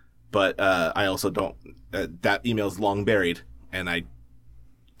 But I also don't... that email's long buried, and I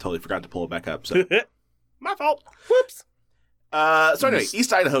totally forgot to pull it back up. So my fault. Whoops. So anyway,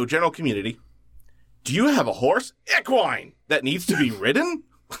 East Idaho General Community. Do you have a horse, equine, that needs to be ridden?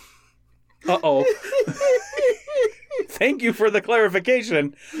 Uh-oh. Thank you for the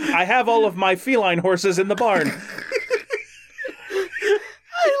clarification. I have all of my feline horses in the barn. I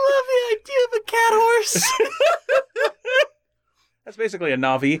love the idea of a cat horse. That's basically a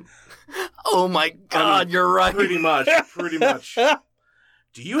Navi. Oh my God, you're right. Pretty much.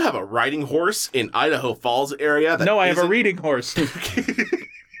 Do you have a riding horse in Idaho Falls area? That No, I have a isn't- reading horse.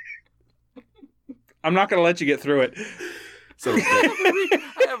 I'm not going to let you get through it. So, I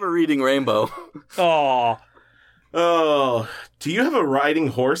have a reading rainbow. Aw. oh, do you have a riding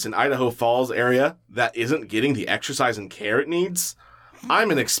horse in Idaho Falls area that isn't getting the exercise and care it needs?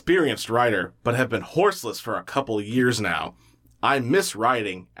 I'm an experienced rider, but have been horseless for a couple years now. I miss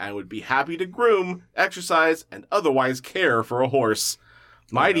riding and would be happy to groom, exercise, and otherwise care for a horse.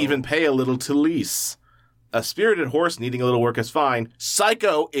 Might even pay a little to lease. A spirited horse needing a little work is fine.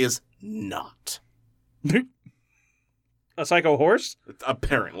 Psycho is not. A psycho horse?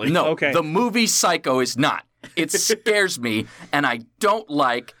 Apparently. No, Okay. the movie Psycho is not. It scares me, and I don't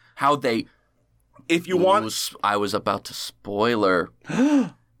like how they... If you want... I was about to spoiler.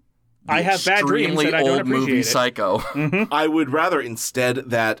 I have bad dreams Extremely and I don't old movie appreciate it. Psycho. I would rather instead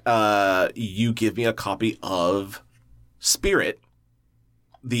that you give me a copy of Spirit,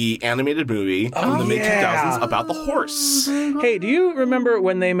 the animated movie from the mid-2000s about the horse. Hey, do you remember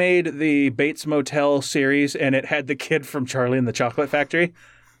when they made the Bates Motel series and it had the kid from Charlie and the Chocolate Factory?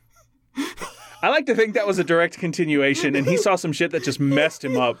 I like to think that was a direct continuation and he saw some shit that just messed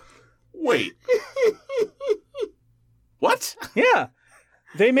him up. Wait. What? Yeah.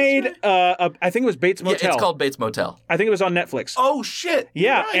 They made, I think it was Bates Yeah, Motel. it's called Bates Motel. I think it was on Netflix. Oh, shit.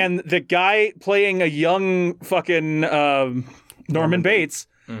 Yeah, You're right. and the guy playing a young fucking Norman Bates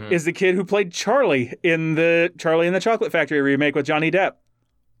is the kid who played Charlie in the Charlie and the Chocolate Factory remake with Johnny Depp.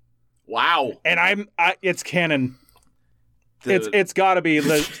 Wow. And it's canon. The- It's got to be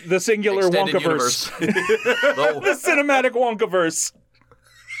the singular Extended Wonkaverse. universe. The cinematic Wonkaverse.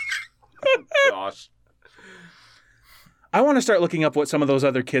 Gosh. I want to start looking up what some of those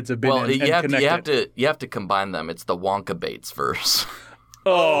other kids have been Well, in and connect it. you have to combine them. It's the Wonka Bates verse.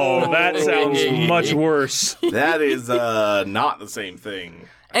 Oh, that sounds much worse. That is not the same thing.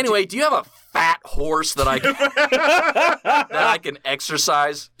 Anyway, do you have a fat horse that I can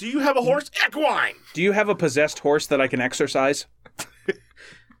exercise? Do you have a horse? Equine. Do you have a possessed horse that I can exercise?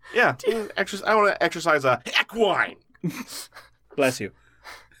 Yeah. I want to exercise a equine. Bless you.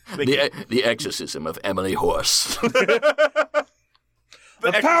 The exorcism of Emily Horse. The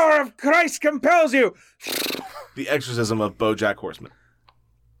power of Christ compels you. The exorcism of BoJack Horseman.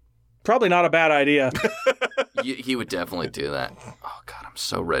 Probably not a bad idea. He would definitely do that. Oh God, I'm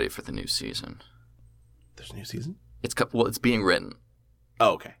so ready for the new season. There's a new season? It's being written.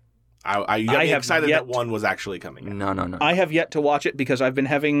 Oh, okay. You got me excited that one was actually coming in. No. I have yet to watch it because I've been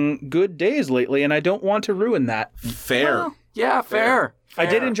having good days lately, and I don't want to ruin that. Fair. Well, yeah, fair. I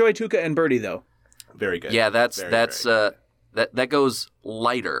did enjoy Tuca and Birdie, though. Very good. Yeah, that goes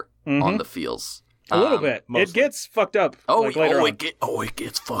lighter Mm-hmm. on the feels. A little bit. mostly. It gets fucked up. Later on. It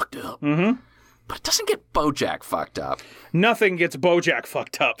gets fucked up. Mm-hmm. But it doesn't get BoJack fucked up. Nothing gets BoJack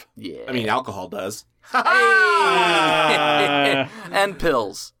fucked up. Yeah. I mean, alcohol does. And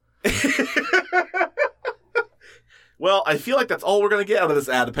pills. Well, I feel like that's all we're going to get out of this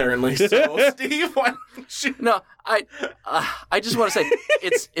ad, apparently. So, Steve, why don't you... No, I just want to say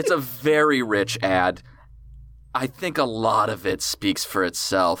it's a very rich ad. I think a lot of it speaks for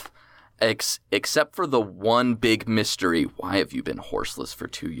itself, except for the one big mystery. Why have you been horseless for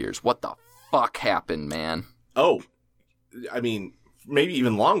 2 years? What the fuck happened, man? Oh, I mean, maybe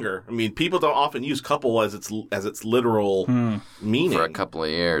even longer. I mean, people don't often use couple as its literal meaning. For a couple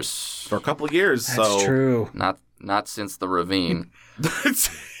of years. For a couple of years. That's true. Not since the ravine.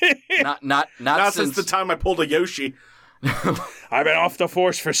 not since the time I pulled a Yoshi. I've been off the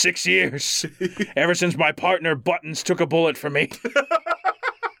force for 6 years. Ever since my partner Buttons took a bullet for me.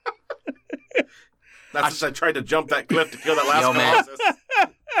 Not since I tried to jump that cliff to kill that last Colossus.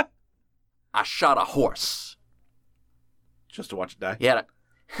 I shot a horse. Just to watch it die.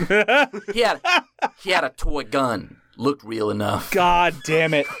 He had a toy gun. Looked real enough. God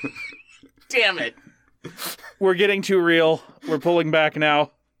damn it. Damn it. We're getting too real. We're pulling back now.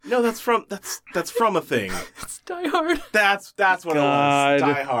 No, that's from a thing. It's Die Hard. That's what God. it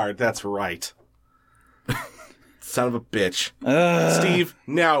was. Die Hard. That's right. Son of a bitch. Steve,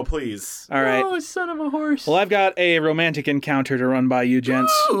 now please. All right. Oh, son of a horse. Well, I've got a romantic encounter to run by you,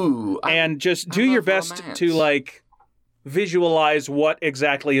 gents. Ooh, and just do your best romance. to, visualize what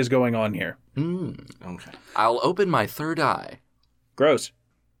exactly is going on here. Okay. I'll open my third eye. Gross.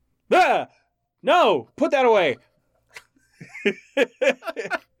 Ah! No! Put that away!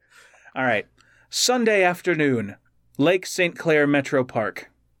 All right. Sunday afternoon, Lake St. Clair Metro Park.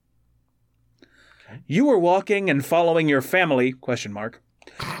 Okay. You were walking and following your family, ?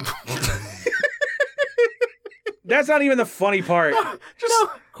 That's not even the funny part.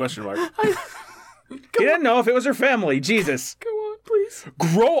 Question mark. You didn't know if it was her family. Jesus. Go on, please.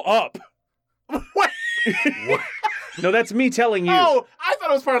 Grow up. What? No, that's me telling you. Oh, I thought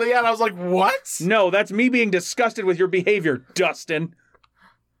it was part of the ad. I was like, what? No, that's me being disgusted with your behavior, Dustin.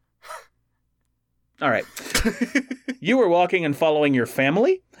 All right. You were walking and following your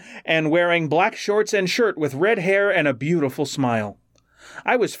family and wearing black shorts and shirt with red hair and a beautiful smile.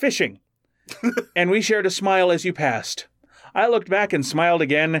 I was fishing, and we shared a smile as you passed. I looked back and smiled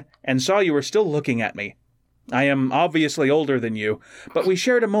again and saw you were still looking at me. I am obviously older than you, but we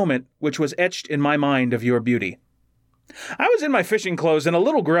shared a moment which was etched in my mind of your beauty. I was in my fishing clothes and a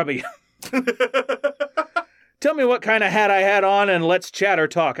little grubby. Tell me what kind of hat I had on and let's chat or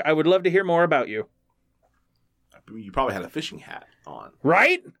talk. I would love to hear more about you. You probably had a fishing hat on.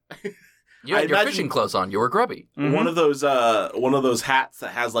 Right? You had your fishing clothes on. You were grubby. Mm-hmm. One of those hats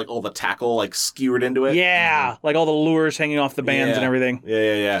that has all the tackle skewered into it. Yeah, like all the lures hanging off the bands and everything.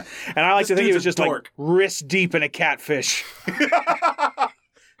 Yeah. And I like to think he was just dork. wrist deep in a catfish.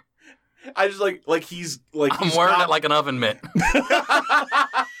 I just he's I'm wearing it like an oven mitt.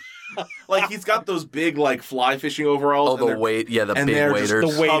 He's got those big fly fishing overalls. Oh, the weight, the and big they're waders.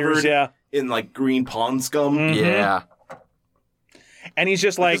 just The waders, yeah. in green pond scum. Mm-hmm. Yeah. And he's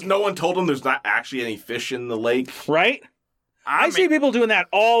just Because no one told him there's not actually any fish in the lake. Right? I see people doing that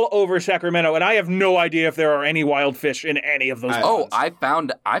all over Sacramento, and I have no idea if there are any wild fish in any of those ponds. I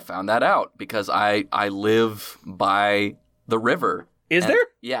found that out because I live by the river. Is there?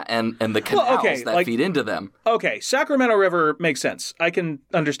 Yeah, and the canals that feed into them. Okay, Sacramento River makes sense. I can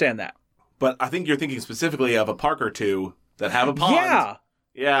understand that. But I think you're thinking specifically of a park or two that have a pond. Yeah.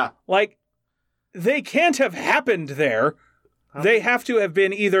 Yeah. They can't have happened there. They have to have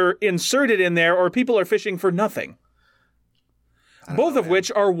been either inserted in there or people are fishing for nothing. Both of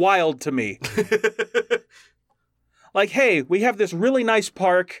which are wild to me. Hey, we have this really nice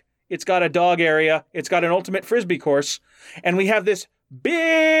park. It's got a dog area. It's got an ultimate frisbee course. And we have this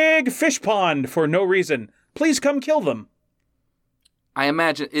big fish pond for no reason. Please come kill them. I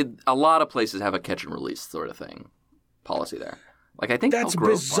imagine a lot of places have a catch and release sort of thing policy there. I think that's Elk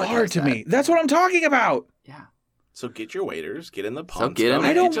Grove bizarre Park has to that. me. That's what I'm talking about. Yeah. So get your waders, get in the pond. So get in.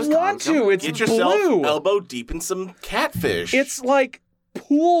 I don't want to. It's Get yourself blue. elbow deep in some catfish. It's like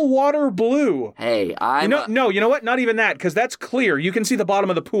pool water blue. Hey, I'm No, you know what? Not even that, because that's clear. You can see the bottom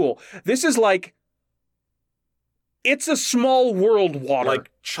of the pool. This is like, it's a small world water.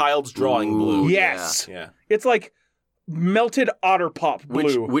 Like child's drawing blue. Yes. Yeah. It's like melted otter pop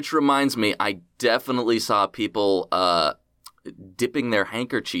blue. Which reminds me, I definitely saw people dipping their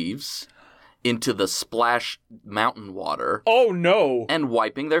handkerchiefs into the splash mountain water Oh, no. and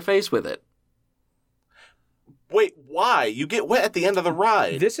wiping their face with it. Wait, why? You get wet at the end of the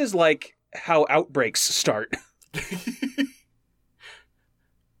ride. This is like how outbreaks start.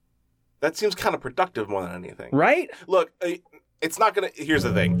 That seems kind of productive more than anything. Right? Look, it's not gonna. Here's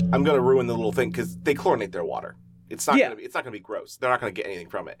the thing. I'm gonna ruin the little thing because they chlorinate their water. It's not gonna be. It's not gonna be gross. They're not gonna get anything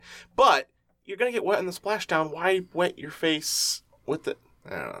from it. But you're gonna get wet in the splashdown. Why wet your face with it? I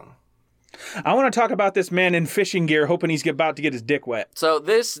don't know. I want to talk about this man in fishing gear hoping he's about to get his dick wet. So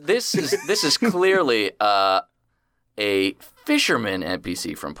this is clearly a fisherman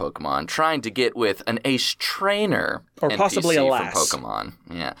NPC from Pokemon trying to get with an ace trainer Or NPC possibly a lass. from Pokemon.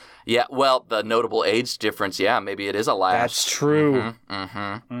 Yeah. Well, the notable age difference. Yeah, maybe it is a lass. That's true.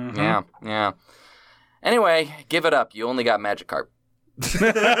 Yeah. Anyway, give it up. You only got Magikarp.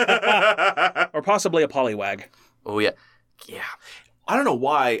 Or possibly a Poliwag. Oh yeah. I don't know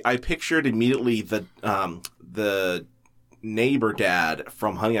why I pictured immediately the neighbor dad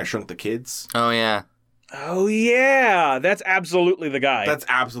from Honey, I Shrunk the Kids. Oh yeah. Oh, yeah. That's absolutely the guy. That's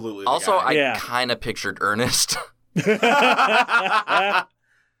absolutely the Also, guy. I kind of pictured Ernest.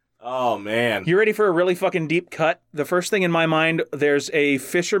 Oh, man. You ready for a really fucking deep cut? The first thing in my mind, there's a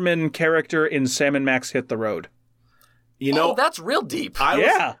fisherman character in Sam and Max Hit the Road. You know, that's real deep.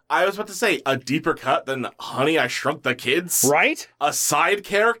 I was about to say a deeper cut than Honey, I Shrunk the Kids. Right? A side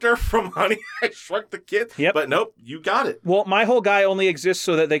character from Honey, I Shrunk the Kids. Yep. But nope, you got it. Well, my whole guy only exists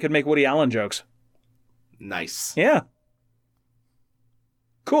so that they could make Woody Allen jokes. Nice. Yeah.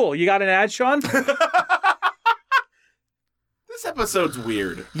 Cool. You got an ad, Sean? This episode's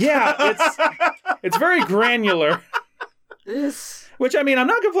weird. Yeah, it's very granular. Which, I mean, I'm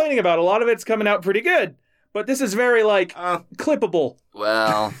not complaining about. A lot of it's coming out pretty good. But this is very, clippable.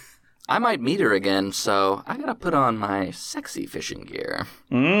 Well, I might meet her again, so I gotta put on my sexy fishing gear.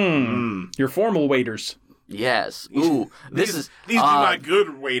 Your formal waders. Yes. Ooh, These are my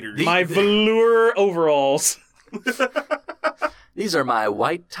good waiters. My velour overalls. These are my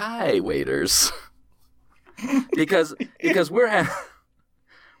white tie waders. because we're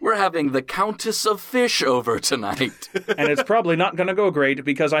having the Countess of Fish over tonight. And it's probably not going to go great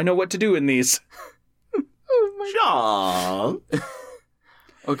because I know what to do in these. Sean.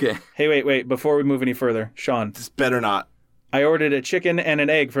 Okay. Hey, wait. Before we move any further, Sean. This better not. I ordered a chicken and an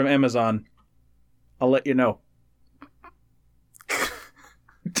egg from Amazon. I'll let you know.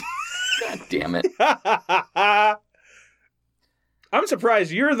 God damn it. I'm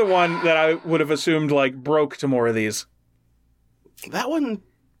surprised you're the one that I would have assumed, broke to more of these. That one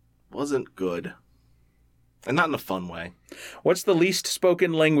wasn't good. And not in a fun way. What's the least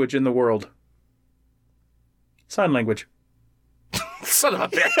spoken language in the world? Sign language. Son of a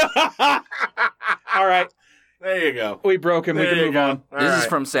bitch. All right. There you go. We broke him. We can move on. This is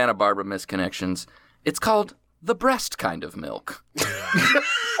from Santa Barbara Misconnections. It's called the breast kind of milk.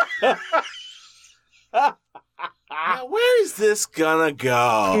 Now, where is this gonna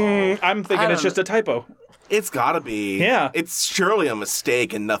go? I'm thinking it's just a typo. It's gotta be. Yeah. It's surely a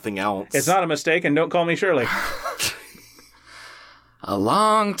mistake and nothing else. It's not a mistake, and don't call me Shirley. A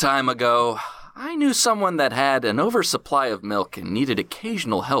long time ago, I knew someone that had an oversupply of milk and needed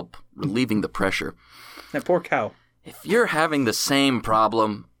occasional help relieving the pressure. That poor cow. If you're having the same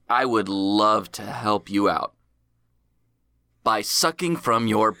problem, I would love to help you out. By sucking from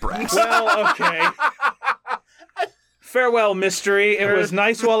your breast. Well, okay. Farewell, mystery. It was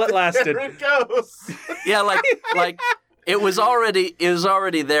nice while it lasted. There it goes. Yeah, like it was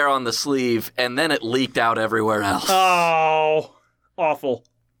already there on the sleeve, and then it leaked out everywhere else. Oh, awful.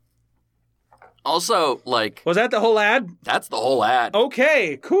 Also, was that the whole ad? That's the whole ad.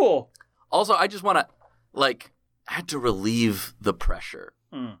 Okay, cool. Also, I just want to, I had to relieve the pressure.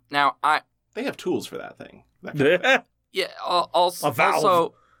 Now, They have tools for that thing. yeah, also, A valve.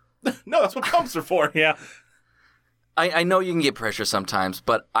 also, No, that's what pumps are for. Yeah. I know you can get pressure sometimes,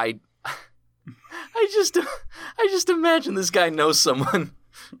 but I just imagine this guy knows someone.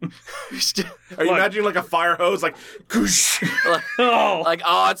 Are you imagining a fire hose, goosh? Oh.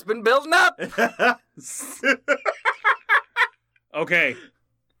 It's been building up. Okay.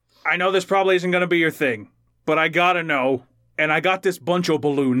 I know this probably isn't going to be your thing, but I gotta know. And I got this bunch of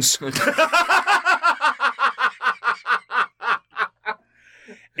balloons.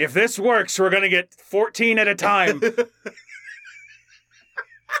 If this works, we're going to get 14 at a time.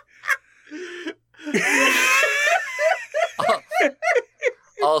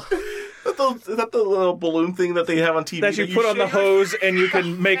 all. Is that the little balloon thing that they have on TV? That you put on the hose and you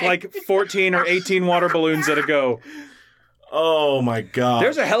can make like 14 or 18 water balloons at a go. Oh my god!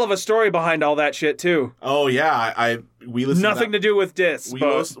 There's a hell of a story behind all that shit too. Oh yeah, we listen. Nothing to do with this. We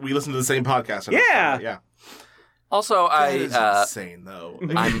listen to the same podcast. Yeah. Yeah. Also, That is insane though.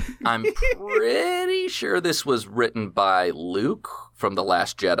 I'm pretty sure this was written by Luke from The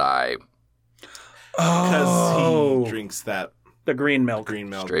Last Jedi. Because he drinks that The green milk.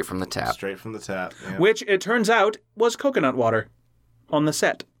 Straight from the tap. Straight from the tap. Yeah. Which, it turns out, was coconut water on the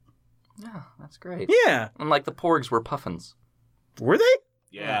set. Yeah, that's great. Yeah. Unlike the Porgs were puffins. Were they?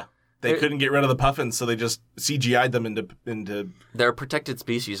 Yeah. They couldn't get rid of the puffins, so they just CGI'd them into... They're a protected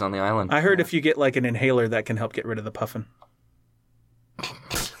species on the island. I heard if you get like an inhaler, that can help get rid of the puffin.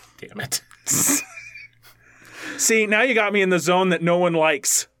 Damn it. See, now you got me in the zone that no one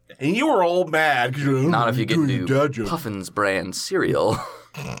likes. And you were all mad. Not if you get new Puffins brand cereal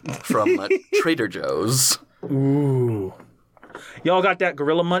from Trader Joe's. Ooh. Y'all got that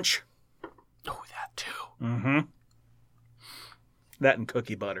Gorilla Munch? Oh, that too. Mm-hmm. That and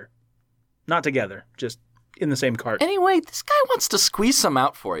cookie butter. Not together, just in the same cart. Anyway, this guy wants to squeeze some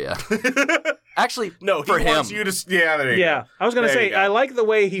out for you. Actually, no, for he him. wants you to... Yeah, there you go. I was going to There say, you go. I like the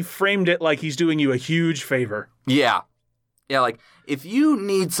way he framed it like he's doing you a huge favor. Yeah. Yeah, like, if you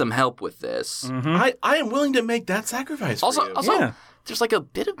need some help with this... I am willing to make that sacrifice for you. Also, Yeah. there's like a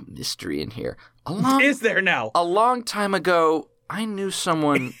bit of mystery in here. Is there now? A long time ago, I knew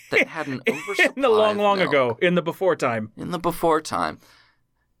someone that had an oversupply In the long of milk. ago, in the before time. In the before time.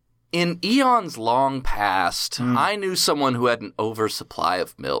 In eons long past, I knew someone who had an oversupply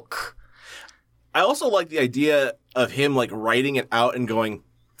of milk. I also like the idea of him like writing it out and going,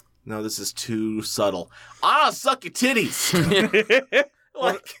 no, this is too subtle. Suck your titties.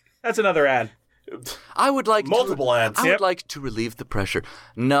 Like, That's another ad. I would like multiple ads. I would like to relieve the pressure.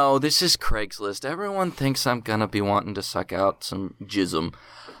 No, this is Craigslist. Everyone thinks I'm gonna be wanting to suck out some jism.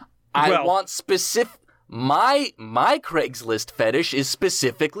 I Well- want specific. My Craigslist fetish is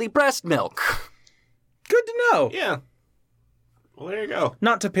specifically breast milk. Good to know. Yeah. Well, there you go.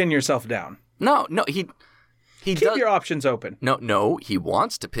 Not to pin yourself down. No, he Keep does. your options open. No, he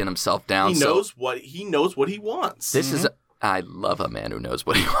wants to pin himself down. He knows what he wants. This is. I love a man who knows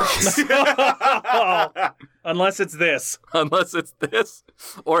what he wants. Unless it's this. Unless it's this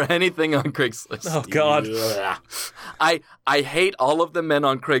or anything on Craigslist. Oh, God. Yeah. I hate all of the men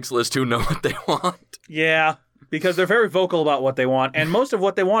on Craigslist who know what they want. Yeah, because they're very vocal about what they want, and most of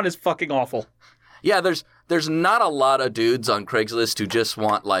what they want is fucking awful. Yeah, there's not a lot of dudes on Craigslist who just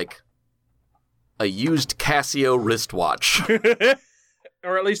want like a used Casio wristwatch.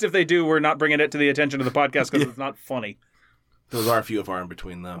 Or at least if they do, we're not bringing it to the attention of the podcast because it's not funny. Those are a few of far in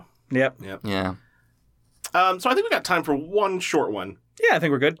between, though. Yep. Yeah. So I think we got time for one short one. Yeah, I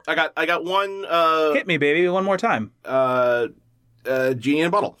think we're good. I got one. Hit me, baby, one more time. Genie in a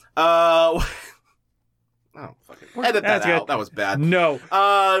bottle. Oh, fuck it. Edit that That's out. good. That was bad. No.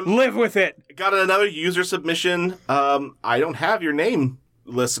 Live with it. Got another user submission. I don't have your name,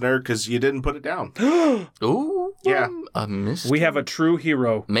 listener, because you didn't put it down. Ooh. Yeah. A mystery. We have a true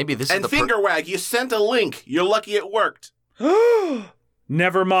hero. Maybe this And is the finger wag, you sent a link. You're lucky it worked.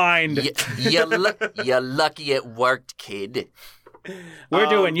 Never mind. You're lucky it worked, kid. We're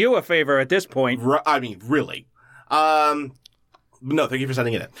doing you a favor at this point. I mean, really. No, thank you for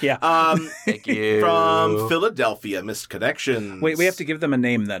sending it in. Yeah. Thank you. From Philadelphia, Missed Connections. Wait, we have to give them a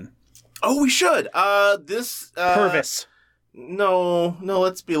name then. Oh, we should. This Purvis. No,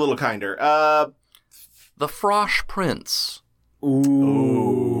 let's be a little kinder. The Frosh Prince.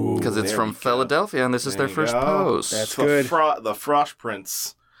 Ooh. Because it's there from you go. Philadelphia, and this is There their you first go. post. That's the good. The Frosh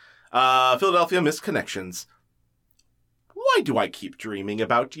Prince. Philadelphia, Missed Connections. Why do I keep dreaming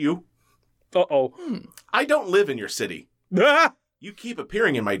about you? Uh-oh. I don't live in your city. Ah! You keep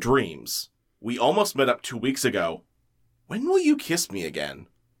appearing in my dreams. We almost met up 2 weeks ago. When will you kiss me again?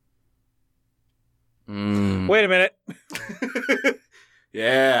 Wait a minute.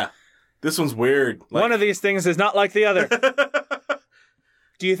 Yeah. This one's weird. One of these things is not like the other.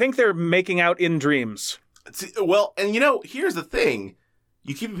 Do you think they're making out in dreams? Well, and here's the thing.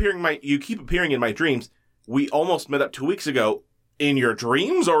 You keep appearing in my dreams. We almost met up 2 weeks ago. In your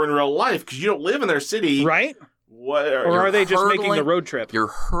dreams or in real life? Because you don't live in their city. Right? What? Or are they just making the hurtling- road trip? You're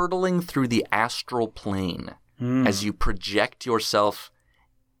hurtling through the astral plane as you project yourself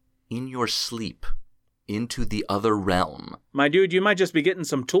in your sleep into the other realm. My dude, you might just be getting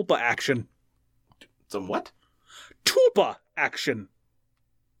some tulpa action. Some what? Tulpa action.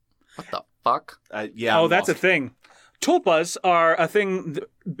 What the fuck? Yeah. Oh, I'm that's a lost. thing. Tulpas are a thing,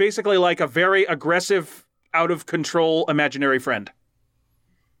 basically like a very aggressive, out of control imaginary friend.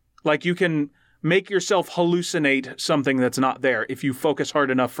 Like you can make yourself hallucinate something that's not there if you focus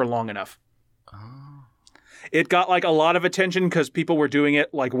hard enough for long enough. Oh. It got like a lot of attention because people were doing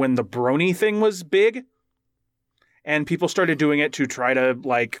it like when the brony thing was big. And people started doing it to try to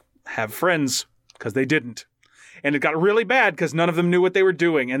like have friends because they didn't. And it got really bad because none of them knew what they were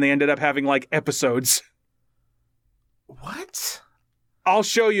doing. And they ended up having like episodes. What? I'll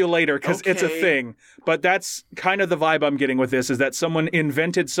show you later because it's a thing. But that's kind of the vibe I'm getting with this, is that someone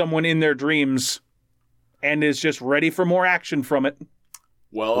invented someone in their dreams and is just ready for more action from it.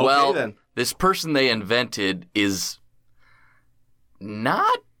 Well, then. This person they invented is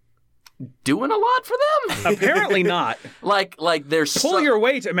not doing a lot for them. Apparently not. like there's Pull your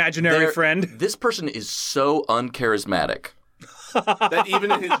weight, imaginary friend. This person is so uncharismatic that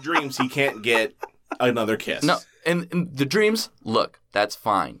even in his dreams he can't get another kiss. No, and the dreams, look, that's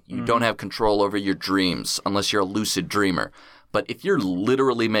fine. You don't have control over your dreams unless you're a lucid dreamer. But if you're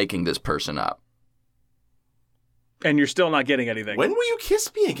literally making this person up, and you're still not getting anything. When will you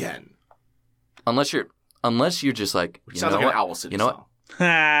kiss me again? Unless you're just like, Which sounds like an Owl City song.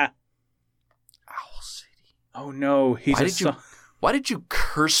 Ha. Owl City. Oh no, why did you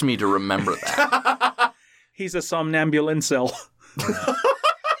curse me to remember that? He's a somnambule incel.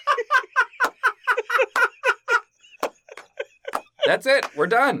 That's it. We're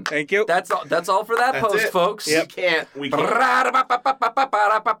done. Thank you. That's all for that post, folks. Yep. We can't.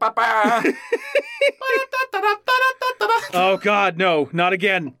 Oh God, no, not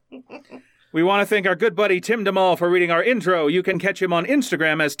again. We want to thank our good buddy Tim DeMall for reading our intro. You can catch him on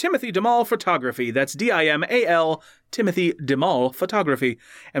Instagram as Timothy DeMall Photography. That's DIMAL, Timothy DeMall Photography.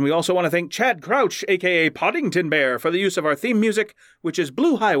 And we also want to thank Chad Crouch, a.k.a. Poddington Bear, for the use of our theme music, which is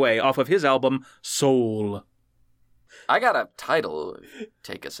Blue Highway off of his album Soul. I got a title.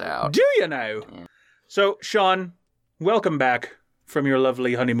 Take us out. Do you know? Yeah. So, Sean, welcome back from your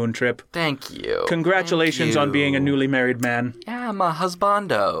lovely honeymoon trip. Thank you. Congratulations on being a newly married man. Yeah, I'm a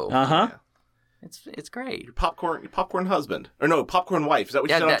husbando. Uh-huh. Yeah. It's great. Your popcorn husband. Or no, popcorn wife. Is that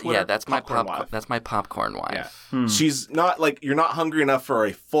what you said on Twitter? Yeah, that's popcorn wife. That's my popcorn wife. Yeah. She's not like, you're not hungry enough for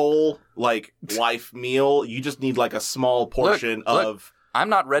a full like wife meal. You just need like a small portion of I'm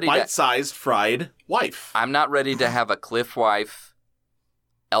not ready bite-sized fried wife. I'm not ready to have a Cliff wife,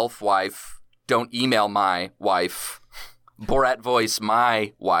 Elf wife, don't email my wife, Borat voice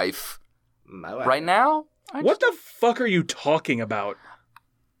my wife. Right now? What the fuck are you talking about?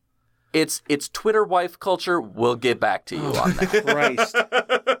 It's Twitter wife culture. We'll get back to you on that. Christ.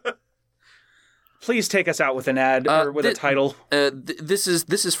 Please take us out with an ad or with a title. This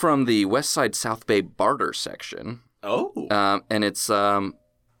is from the West Side South Bay barter section. Oh. And it's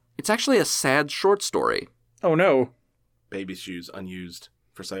actually a sad short story. Oh no. Baby shoes unused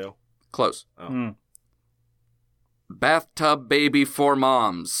for sale. Close. Oh. Bathtub baby for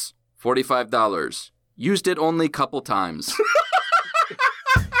moms. $45. Used it only couple times.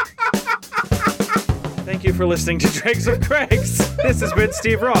 Thank you for listening to Dregs of Craigs. This has been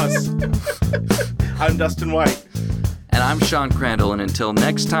Steve Ross. I'm Dustin White. And I'm Sean Crandall, and until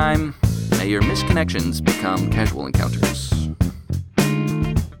next time, may your misconnections become casual encounters.